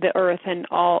 includes the earth and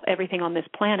everything on this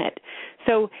planet.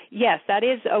 So, yes, that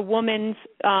is a woman's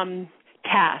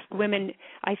task. Women,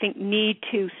 I think, need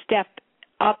to step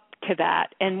up to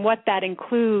that. And what that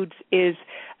includes is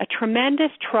a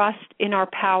tremendous trust in our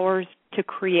powers to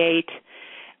create,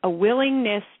 a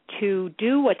willingness to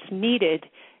do what's needed,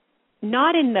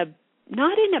 not in a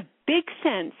big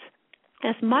sense,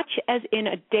 as much as in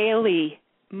a daily,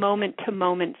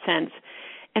 moment-to-moment sense.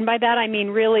 And by that I mean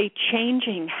really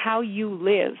changing how you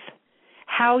live,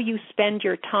 how you spend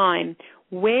your time,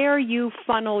 where you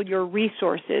funnel your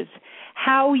resources,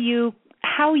 how you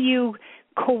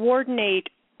coordinate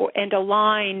and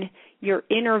align your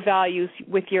inner values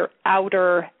with your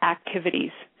outer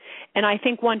activities. And I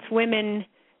think once women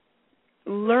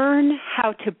learn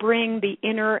how to bring the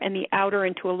inner and the outer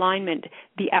into alignment,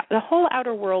 the whole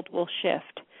outer world will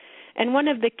shift. And one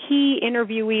of the key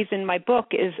interviewees in my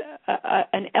book is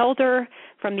an elder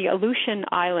from the Aleutian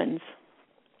Islands,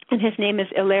 and his name is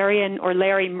Larry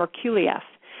Merkulieff.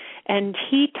 And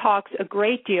he talks a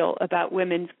great deal about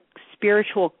women's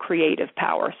spiritual creative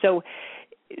power. So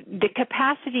the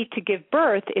capacity to give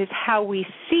birth is how we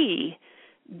see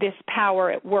this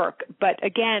power at work. But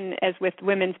again, as with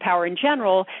women's power in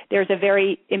general, there's a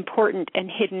very important and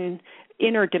hidden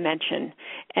inner dimension.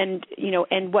 And,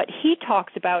 and what he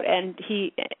talks about, and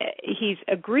he's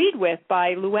agreed with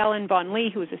by Llewellyn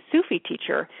Vaughan-Lee, who is a Sufi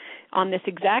teacher, on this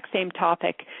exact same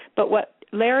topic. But what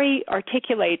Larry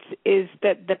articulates is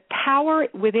that the power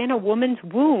within a woman's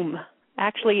womb,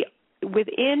 actually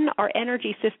within our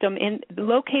energy system,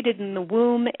 located in the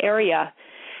womb area,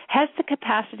 has the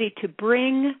capacity to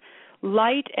bring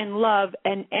light and love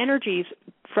and energies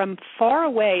from far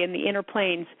away in the inner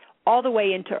planes all the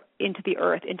way into the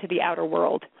earth, into the outer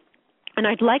world. And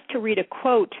I'd like to read a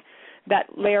quote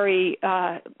that Larry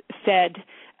said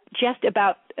just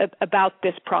about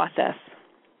this process.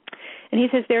 And he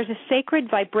says, "There's a sacred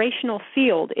vibrational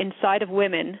field inside of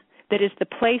women that is the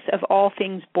place of all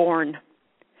things born.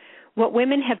 What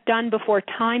women have done before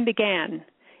time began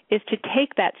is to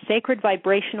take that sacred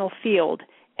vibrational field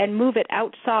and move it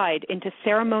outside into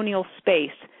ceremonial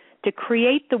space to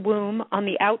create the womb on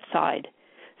the outside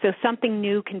so something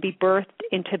new can be birthed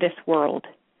into this world.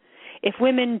 If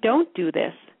women don't do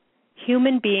this,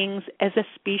 human beings as a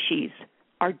species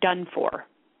are done for.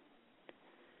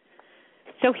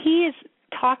 So he is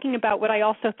talking about what I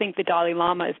also think the Dalai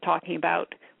Lama is talking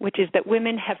about, which is that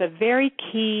women have a very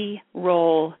key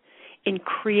role in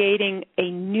creating a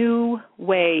new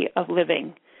way of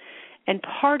living. And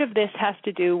part of this has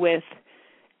to do with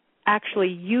actually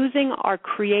using our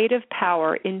creative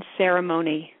power in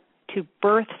ceremony to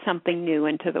birth something new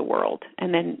into the world,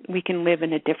 and then we can live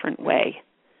in a different way.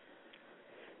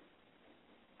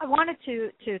 I wanted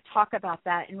to talk about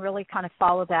that and really kind of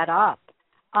follow that up,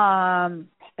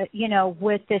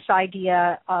 with this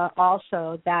idea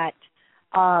also that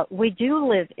we do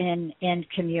live in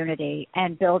community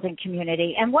and building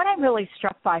community. And what I'm really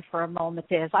struck by for a moment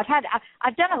is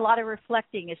I've done a lot of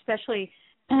reflecting, especially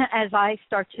as I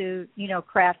start to,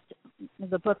 craft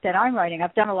the book that I'm writing.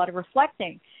 I've done a lot of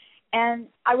reflecting. And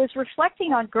I was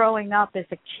reflecting on growing up as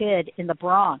a kid in the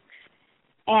Bronx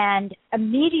and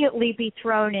immediately be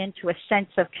thrown into a sense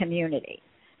of community.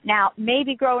 Now,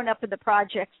 maybe growing up in the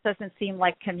projects doesn't seem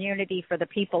like community for the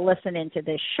people listening to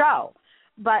this show,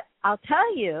 but I'll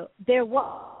tell you, there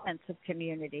was a sense of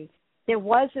community. There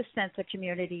was a sense of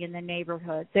community in the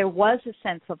neighborhood. There was a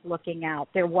sense of looking out.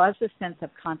 There was a sense of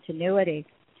continuity.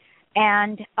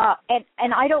 And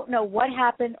I don't know what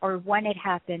happened or when it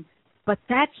happened, but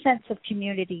that sense of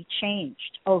community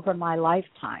changed over my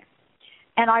lifetime.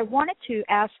 And I wanted to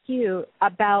ask you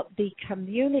about the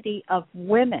community of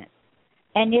women,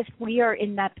 and if we are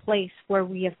in that place where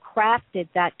we have crafted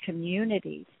that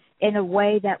community in a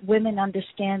way that women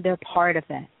understand they're part of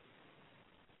it.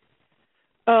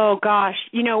 Oh, gosh.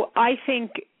 I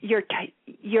think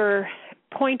you're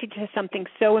pointing to something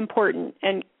so important,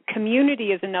 and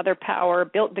community is another power.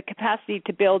 The capacity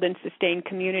to build and sustain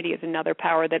community is another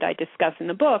power that I discuss in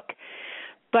the book.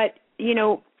 But,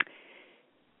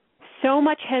 so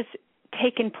much has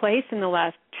taken place in the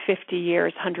last 50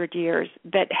 years, 100 years,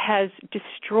 that has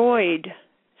destroyed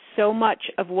so much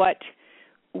of what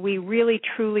we really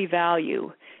truly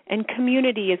value. And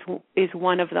community is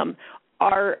one of them.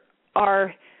 Our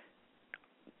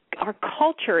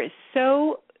culture is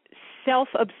so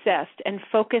self-obsessed and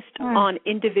focused on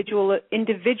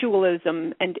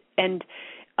individualism and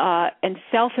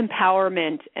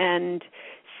self-empowerment and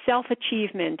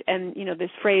self-achievement, and this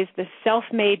phrase, the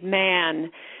self-made man.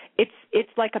 It's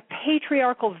like a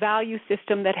patriarchal value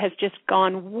system that has just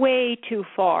gone way too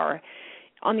far.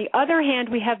 On the other hand,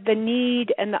 we have the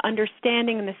need and the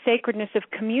understanding and the sacredness of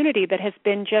community that has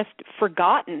been just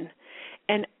forgotten.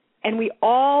 And we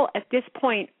all, at this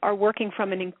point, are working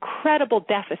from an incredible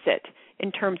deficit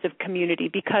in terms of community,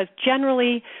 because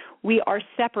generally we are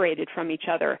separated from each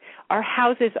other. Our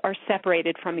houses are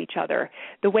separated from each other.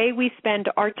 The way we spend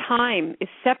our time is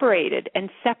separated and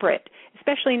separate,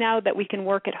 especially now that we can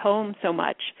work at home so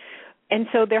much. And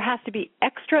so there has to be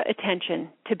extra attention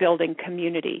to building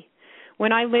community.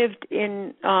 When I lived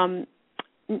on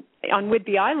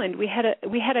Whidbey Island, we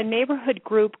had a neighborhood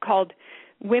group called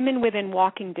Women Within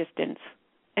Walking Distance.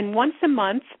 And once a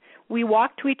month, we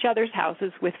walked to each other's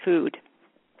houses with food.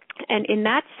 And in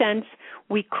that sense,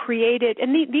 we created,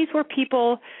 and these were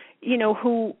people,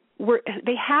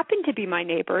 they happened to be my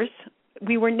neighbors.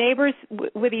 We were neighbors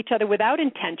with each other without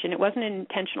intention. It wasn't an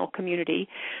intentional community.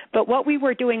 But what we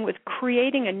were doing was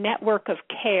creating a network of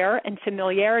care and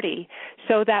familiarity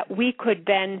so that we could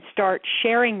then start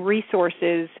sharing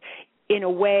resources in a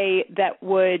way that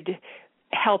would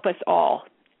help us all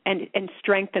and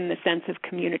strengthen the sense of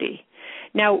community.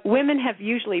 Now, women have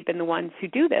usually been the ones who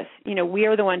do this. We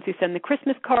are the ones who send the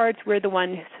Christmas cards. We're the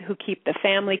ones who keep the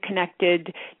family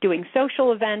connected, doing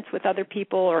social events with other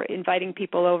people or inviting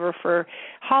people over for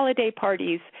holiday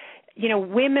parties.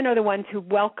 Women are the ones who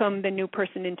welcome the new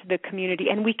person into the community,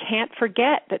 and we can't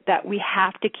forget that we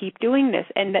have to keep doing this,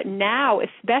 and that now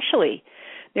especially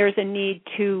there's a need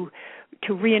to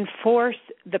reinforce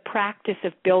the practice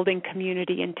of building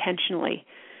community intentionally.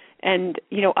 And,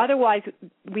 otherwise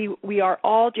we are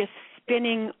all just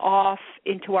spinning off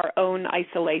into our own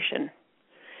isolation.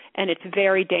 And it's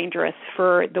very dangerous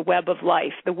for the web of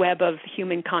life, the web of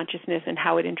human consciousness and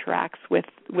how it interacts with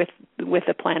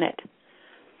the planet.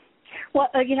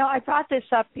 Well, I brought this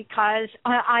up because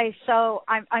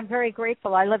I'm very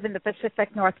grateful. I live in the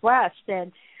Pacific Northwest,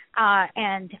 and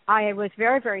I was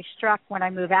very, very struck when I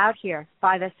moved out here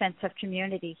by the sense of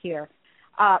community here.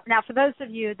 Now, for those of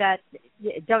you that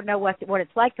don't know what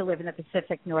it's like to live in the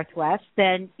Pacific Northwest,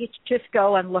 then you just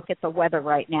go and look at the weather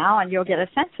right now, and you'll get a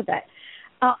sense of it.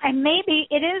 And maybe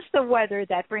it is the weather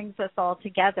that brings us all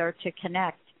together to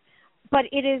connect. But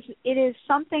it is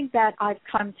something that I've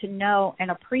come to know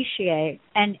and appreciate,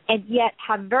 and yet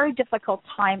have a very difficult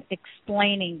time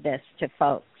explaining this to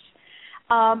folks.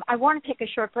 I want to take a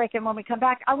short break, and when we come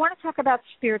back, I want to talk about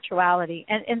spirituality.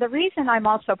 And the reason I'm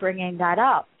also bringing that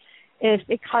up is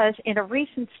because in a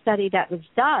recent study that was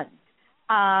done,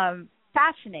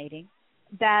 fascinating,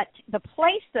 that the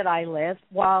place that I live,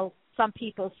 while some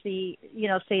people say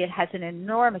it has an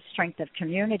enormous strength of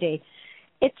community,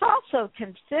 it's also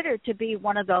considered to be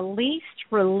one of the least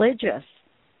religious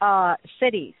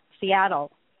cities,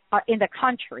 Seattle, in the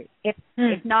country, if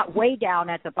not way down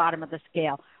at the bottom of the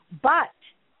scale, but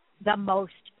the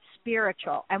most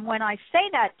spiritual. And when I say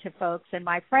that to folks and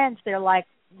my friends, they're like,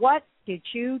 what did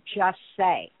you just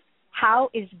say? How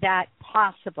is that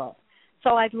possible?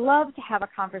 So I'd love to have a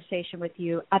conversation with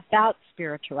you about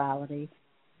spirituality,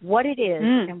 what it is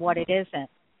and what it isn't,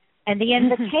 and the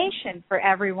invitation for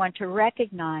everyone to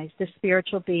recognize the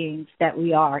spiritual beings that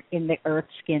we are in the earth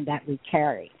skin that we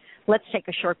carry. Let's take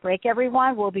a short break,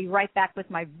 everyone. We'll be right back with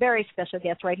my very special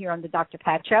guest right here on the Dr.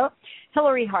 Pat Show,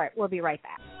 Hilary Hart. We'll be right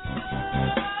back.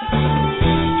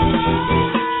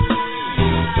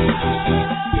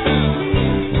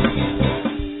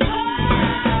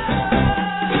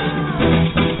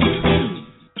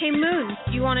 Hey, Moon,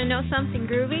 do you want to know something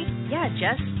groovy? Yeah,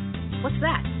 Jess. What's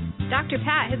that? Dr.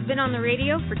 Pat has been on the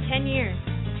radio for 10 years.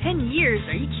 10 years?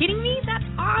 Are you kidding me? That's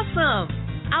awesome.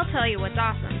 I'll tell you what's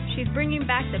awesome. She's bringing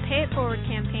back the Pay It Forward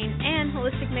campaign and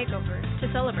Holistic Makeover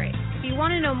to celebrate. If you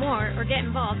want to know more or get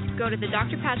involved, go to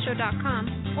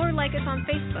thedrpatshow.com or like us on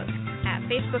Facebook at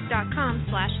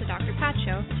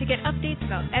facebook.com/thedrpatshow to get updates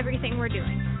about everything we're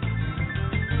doing.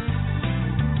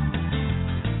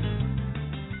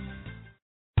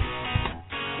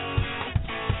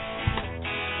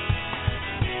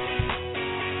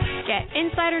 Get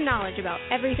insider knowledge about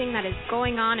everything that is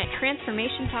going on at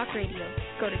Transformation Talk Radio.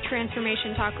 Go to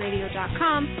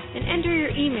transformationtalkradio.com and enter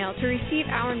your email to receive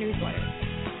our newsletter.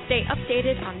 Stay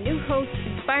updated on new hosts,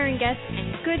 inspiring guests,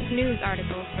 and good news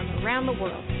articles from around the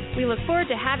world. We look forward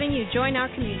to having you join our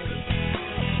community.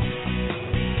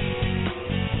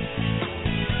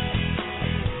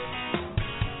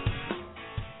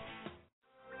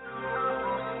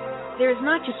 There is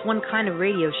not just one kind of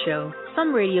radio show.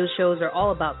 Some radio shows are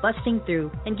all about busting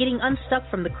through and getting unstuck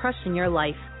from the crust in your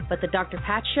life. But the Dr.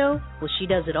 Pat Show, well, she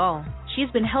does it all. She's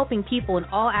been helping people in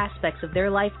all aspects of their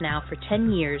life now for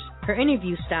 10 years. Her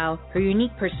interview style, her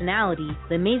unique personality,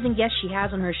 the amazing guests she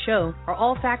has on her show are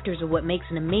all factors of what makes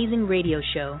an amazing radio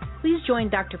show. Please join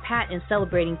Dr. Pat in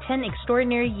celebrating 10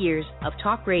 extraordinary years of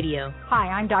talk radio. Hi,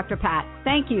 I'm Dr. Pat.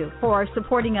 Thank you for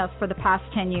supporting us for the past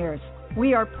 10 years.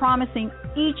 We are promising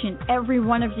each and every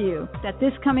one of you that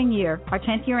this coming year, our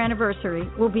 10th year anniversary,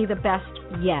 will be the best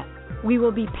yet. We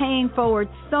will be paying forward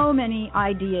so many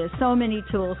ideas, so many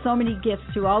tools, so many gifts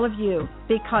to all of you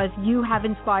because you have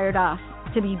inspired us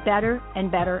to be better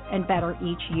and better and better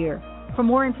each year. For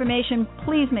more information,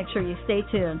 please make sure you stay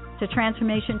tuned to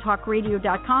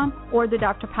TransformationTalkRadio.com or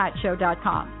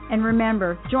thedrpatshow.com. And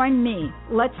remember, join me.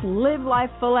 Let's live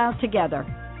life full out together.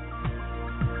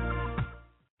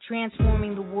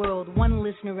 Transforming the world, one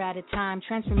listener at a time.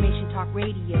 Transformation Talk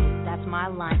Radio, that's my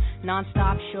line.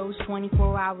 Non-stop shows,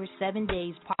 24 hours, 7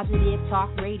 days. Positive Talk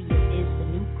Radio is the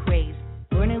new craze.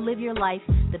 Learn and live your life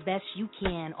the best you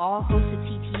can. All hosts of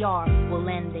TTR will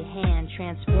lend a hand.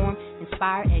 Transform,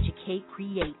 inspire, educate,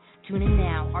 create. Tune in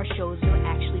now. Our shows are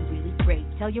actually really great.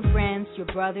 Tell your friends, your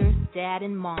brothers, dad,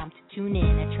 and mom to tune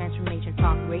in at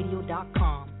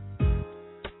TransformationTalkRadio.com.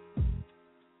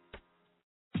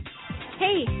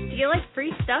 Hey, do you like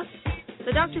free stuff?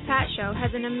 The Dr. Pat Show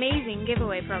has an amazing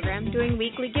giveaway program doing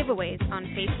weekly giveaways on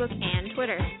Facebook and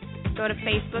Twitter. Go to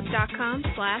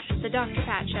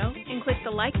facebook.com/thedrpatshow and click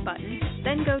the like button.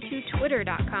 Then go to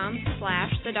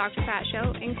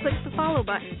twitter.com/thedrpatshow and click the follow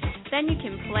button. Then you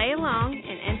can play along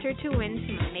and enter to win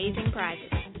some amazing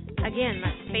prizes. Again,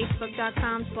 that's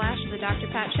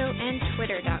facebook.com/thedrpatshow and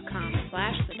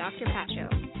twitter.com/thedrpatshow.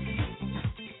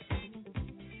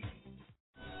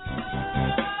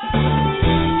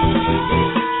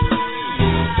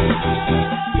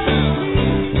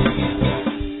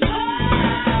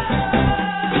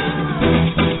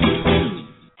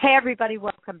 Hey, everybody,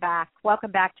 welcome back.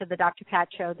 Welcome back to the Dr. Pat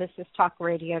Show. This is Talk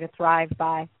Radio to Thrive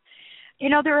By. You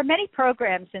know, there are many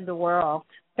programs in the world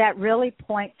that really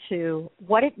point to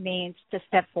what it means to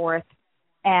step forth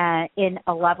in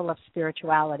a level of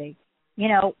spirituality. You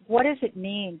know, what does it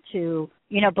mean to,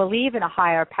 believe in a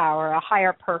higher power, a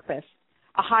higher purpose,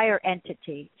 a higher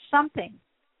entity, something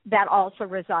that also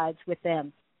resides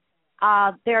within.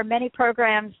 There are many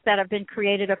programs that have been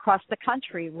created across the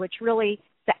country, which really,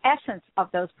 the essence of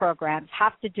those programs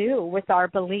have to do with our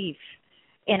belief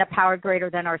in a power greater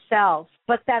than ourselves,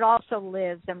 but that also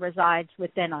lives and resides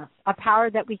within us, a power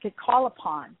that we could call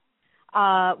upon,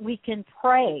 we can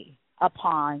pray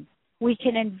upon, we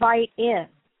can invite in.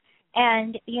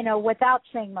 And, without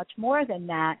saying much more than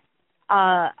that,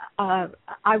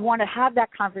 I want to have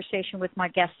that conversation with my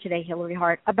guest today, Hilary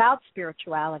Hart, about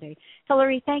spirituality.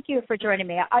 Hilary, thank you for joining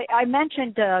me. I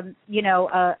mentioned, a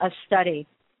study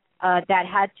that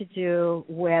had to do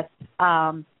with,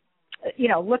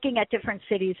 looking at different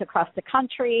cities across the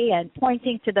country and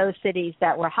pointing to those cities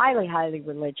that were highly, highly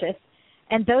religious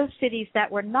and those cities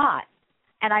that were not.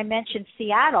 And I mentioned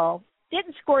Seattle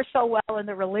didn't score so well in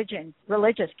the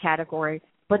religious category,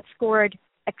 but scored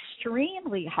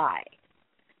extremely high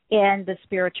in the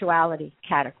spirituality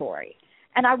category.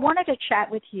 And I wanted to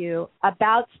chat with you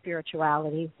about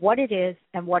spirituality, what it is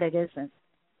and what it isn't.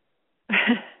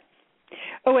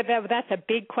 That's a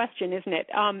big question, isn't it?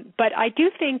 But I do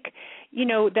think,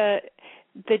 the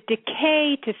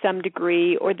decay to some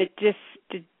degree, or the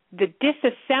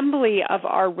disassembly of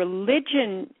our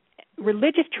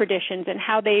religious traditions and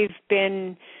how they've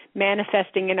been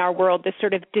manifesting in our world, this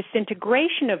sort of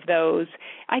disintegration of those,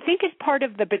 I think is part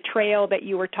of the betrayal that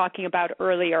you were talking about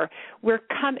earlier.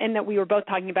 And that we were both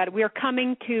talking about. We are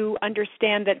coming to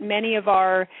understand that many of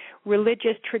our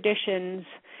religious traditions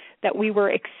that we were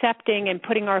accepting and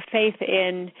putting our faith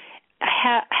in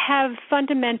have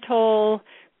fundamental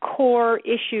core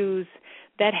issues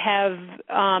that have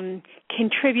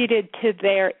contributed to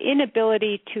their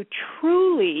inability to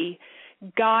truly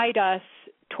guide us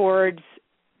towards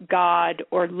God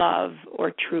or love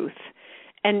or truth.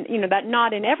 And, that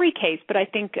not in every case, but I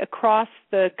think across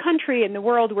the country and the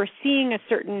world, we're seeing a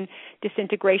certain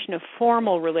disintegration of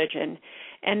formal religion.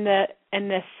 And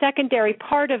the secondary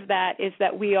part of that is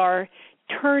that we're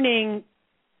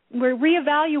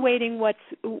reevaluating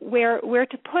where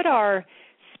to put our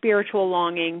spiritual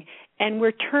longing, and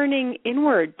we're turning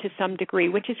inward to some degree,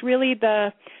 which is really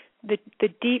the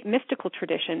deep mystical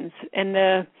traditions and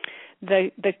the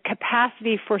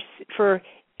capacity for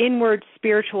inward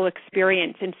spiritual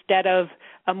experience instead of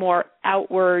a more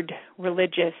outward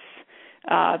religious,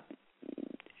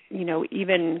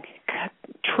 even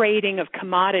trading of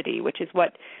commodity, which is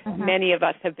what many of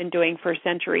us have been doing for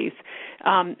centuries.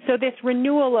 So this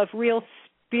renewal of real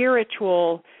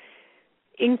spiritual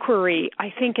inquiry,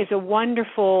 I think, is a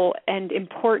wonderful and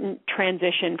important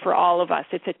transition for all of us.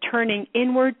 It's a turning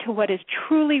inward to what is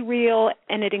truly real,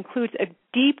 and it includes a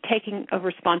deep taking of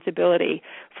responsibility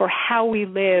for how we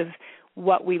live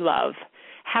what we love,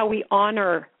 how we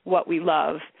honor what we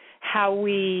love, how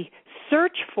we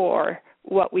search for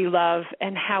what we love,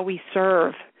 and how we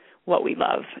serve what we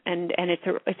love. And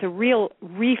it's a real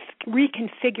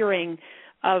reconfiguring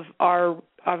of our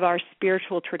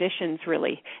spiritual traditions,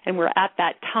 really. And we're at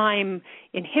that time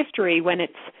in history when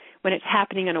it's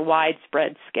happening on a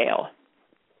widespread scale.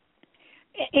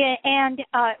 And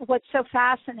what's so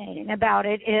fascinating about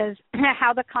it is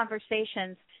how the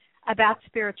conversations about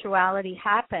spirituality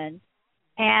happen,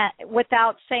 and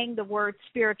without saying the word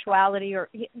spirituality, or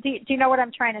do you know what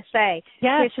I'm trying to say?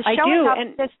 Yes, I do.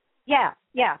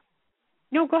 Yeah.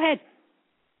 No, go ahead.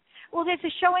 Well, there's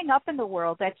a showing up in the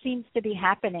world that seems to be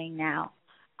happening now.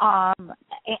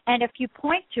 And if you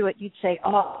point to it, you'd say,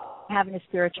 oh, I'm having a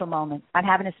spiritual moment. I'm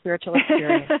having a spiritual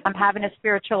experience. I'm having a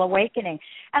spiritual awakening.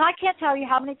 And I can't tell you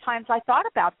how many times I thought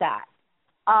about that,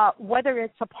 whether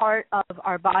it's a part of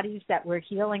our bodies that we're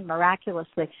healing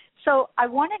miraculously. So I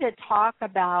wanted to talk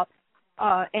about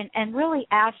and really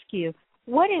ask you,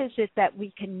 what is it that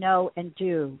we can know and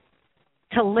do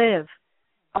to live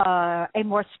a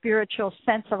more spiritual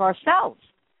sense of ourselves,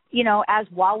 as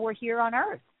while we're here on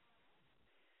Earth?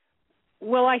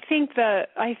 Well, I think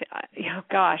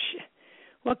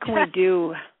what can we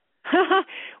do?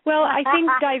 Well, I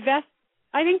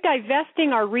think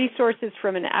divesting our resources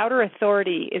from an outer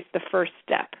authority is the first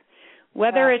step.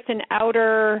 Whether it's an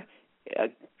outer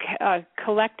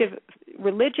collective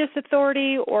religious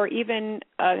authority or even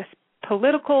a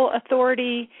political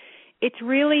authority, it's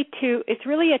really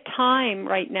a time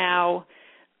right now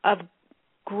of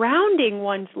grounding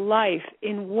one's life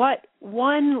in what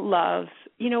one loves,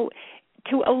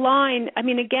 to align. I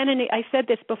mean, again, and I said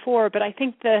this before, but I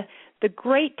think the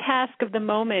great task of the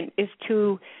moment is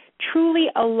to truly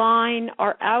align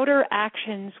our outer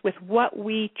actions with what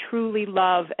we truly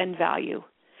love and value.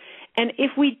 And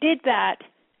if we did that,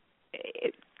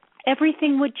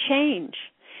 everything would change.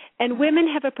 And women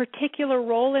have a particular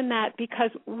role in that because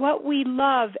what we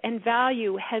love and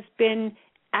value has been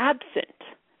absent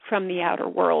from the outer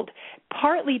world,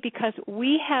 partly because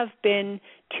we have been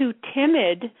too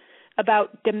timid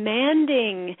about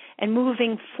demanding and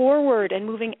moving forward and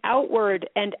moving outward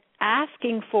and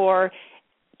asking for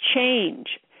change,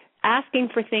 asking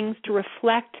for things to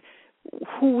reflect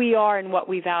who we are and what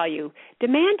we value,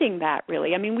 demanding that,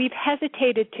 really. I mean, we've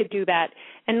hesitated to do that.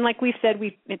 And like we've said,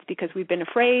 it's because we've been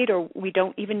afraid or we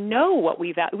don't even know what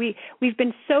we value. We've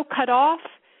been so cut off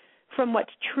from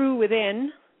what's true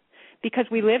within because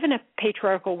we live in a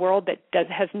patriarchal world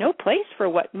that has no place for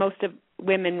what most of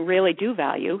women really do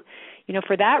value. You know,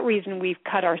 for that reason, we've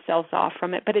cut ourselves off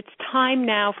from it. But it's time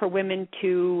now for women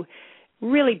to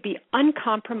really be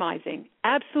uncompromising,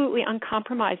 absolutely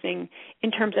uncompromising in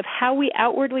terms of how we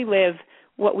outwardly live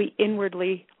what we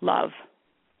inwardly love.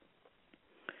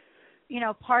 You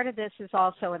know, part of this is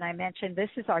also, and I mentioned this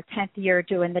is our 10th year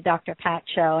doing the Dr. Pat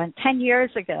Show, and 10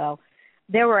 years ago,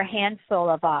 there were a handful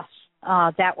of us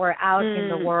that were out in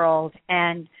the world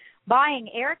and buying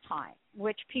airtime,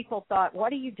 which people thought,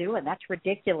 what are you doing? That's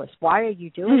ridiculous. Why are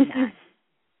you doing that?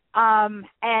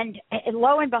 And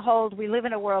lo and behold, we live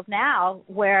in a world now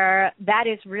where that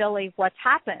is really what's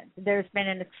happened. There's been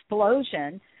an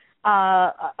explosion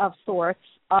of sorts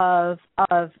of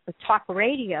talk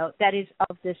radio that is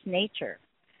of this nature.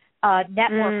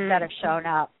 Networks that have shown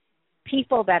up,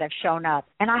 people that have shown up.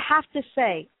 And I have to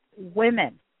say,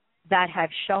 women that have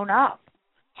shown up,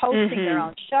 hosting their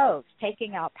own shows,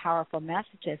 taking out powerful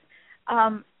messages.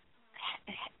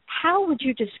 How would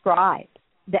you describe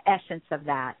the essence of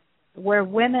that, where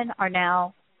women are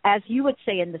now, as you would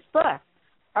say in this book,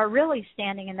 are really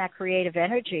standing in that creative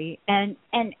energy and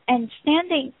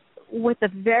standing with a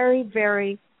very,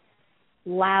 very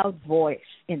loud voice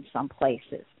in some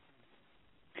places?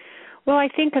 Well, I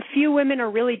think a few women are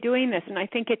really doing this, and I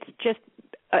think it's just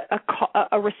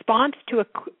a response to a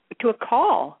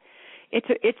call.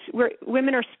 It's where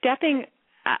women are stepping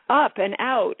up and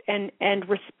out and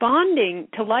responding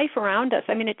to life around us.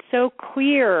 I mean, it's so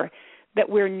clear that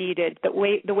we're needed,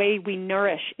 the way we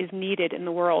nourish is needed in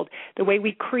the world, the way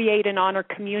we create and honor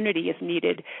community is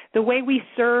needed, the way we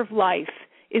serve life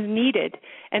is needed,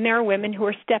 and there are women who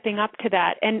are stepping up to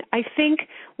that. And I think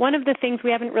one of the things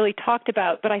we haven't really talked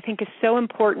about, but I think is so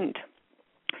important,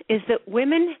 is that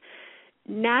women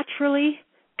naturally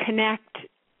connect,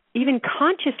 even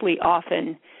consciously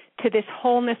often, to this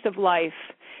wholeness of life.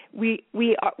 We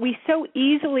so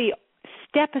easily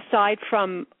step aside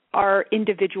from our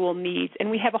individual needs,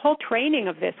 and we have a whole training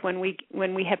of this when we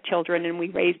have children and we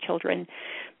raise children.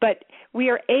 But we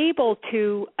are able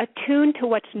to attune to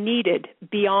what's needed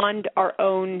beyond our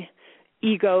own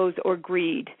egos or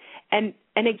greed. And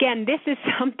again, this is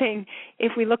something,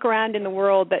 if we look around in the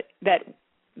world, that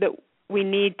we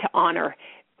need to honor.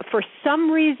 For some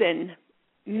reason,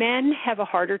 men have a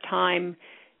harder time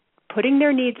putting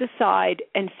their needs aside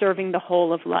and serving the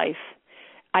whole of life.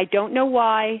 I don't know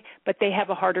why, but they have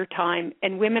a harder time.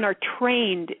 And women are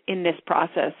trained in this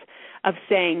process of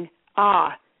saying,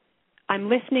 I'm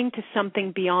listening to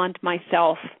something beyond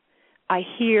myself. I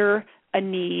hear a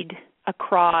need, a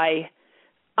cry.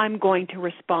 I'm going to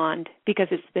respond because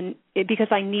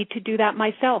I need to do that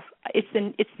myself. It's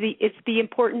the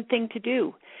important thing to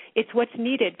do. It's what's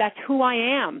needed. That's who I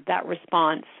am, that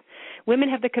response. Women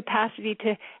have the capacity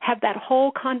to have that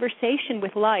whole conversation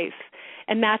with life,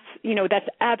 and that's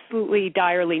absolutely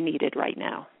direly needed right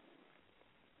now.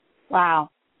 Wow.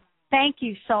 Thank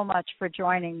you so much for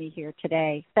joining me here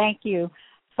today. Thank you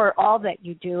for all that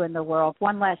you do in the world.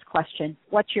 One last question.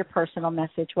 What's your personal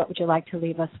message? What would you like to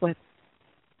leave us with?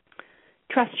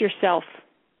 Trust yourself.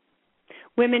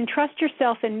 Women, trust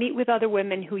yourself and meet with other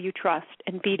women who you trust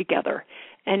and be together.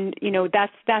 And,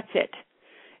 that's it.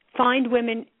 Find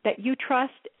women that you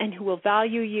trust and who will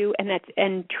value you and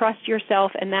trust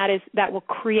yourself, and that will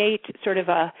create sort of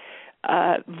a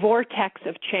vortex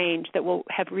of change that will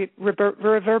have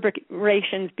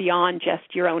reverberations beyond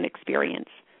just your own experience.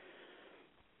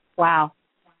 Wow.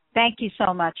 Thank you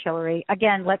so much, Hilary.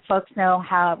 Again, let folks know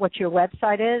what your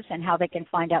website is and how they can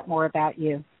find out more about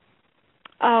you.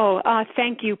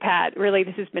 Thank you, Pat. Really,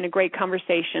 this has been a great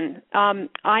conversation.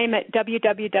 I am at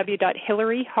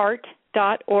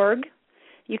www.hilaryhart.org.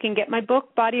 You can get my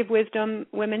book, Body of Wisdom,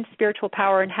 Women's Spiritual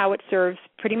Power and How It Serves,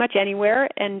 pretty much anywhere.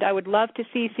 And I would love to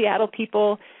see Seattle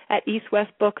people at East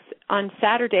West Books on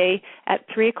Saturday at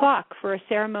 3 o'clock for a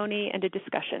ceremony and a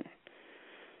discussion.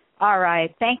 All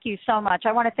right. Thank you so much.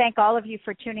 I want to thank all of you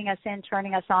for tuning us in,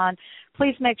 turning us on.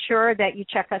 Please make sure that you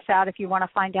check us out if you want to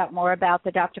find out more about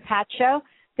the Dr. Pat Show.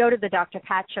 Go to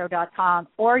thedrpatshow.com,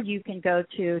 or you can go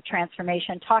to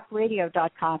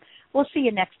transformationtalkradio.com. We'll see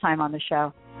you next time on the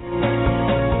show.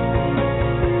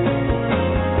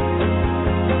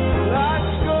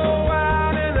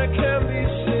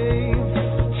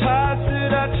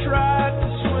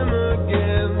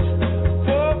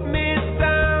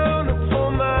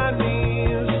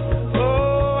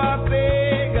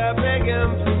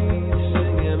 something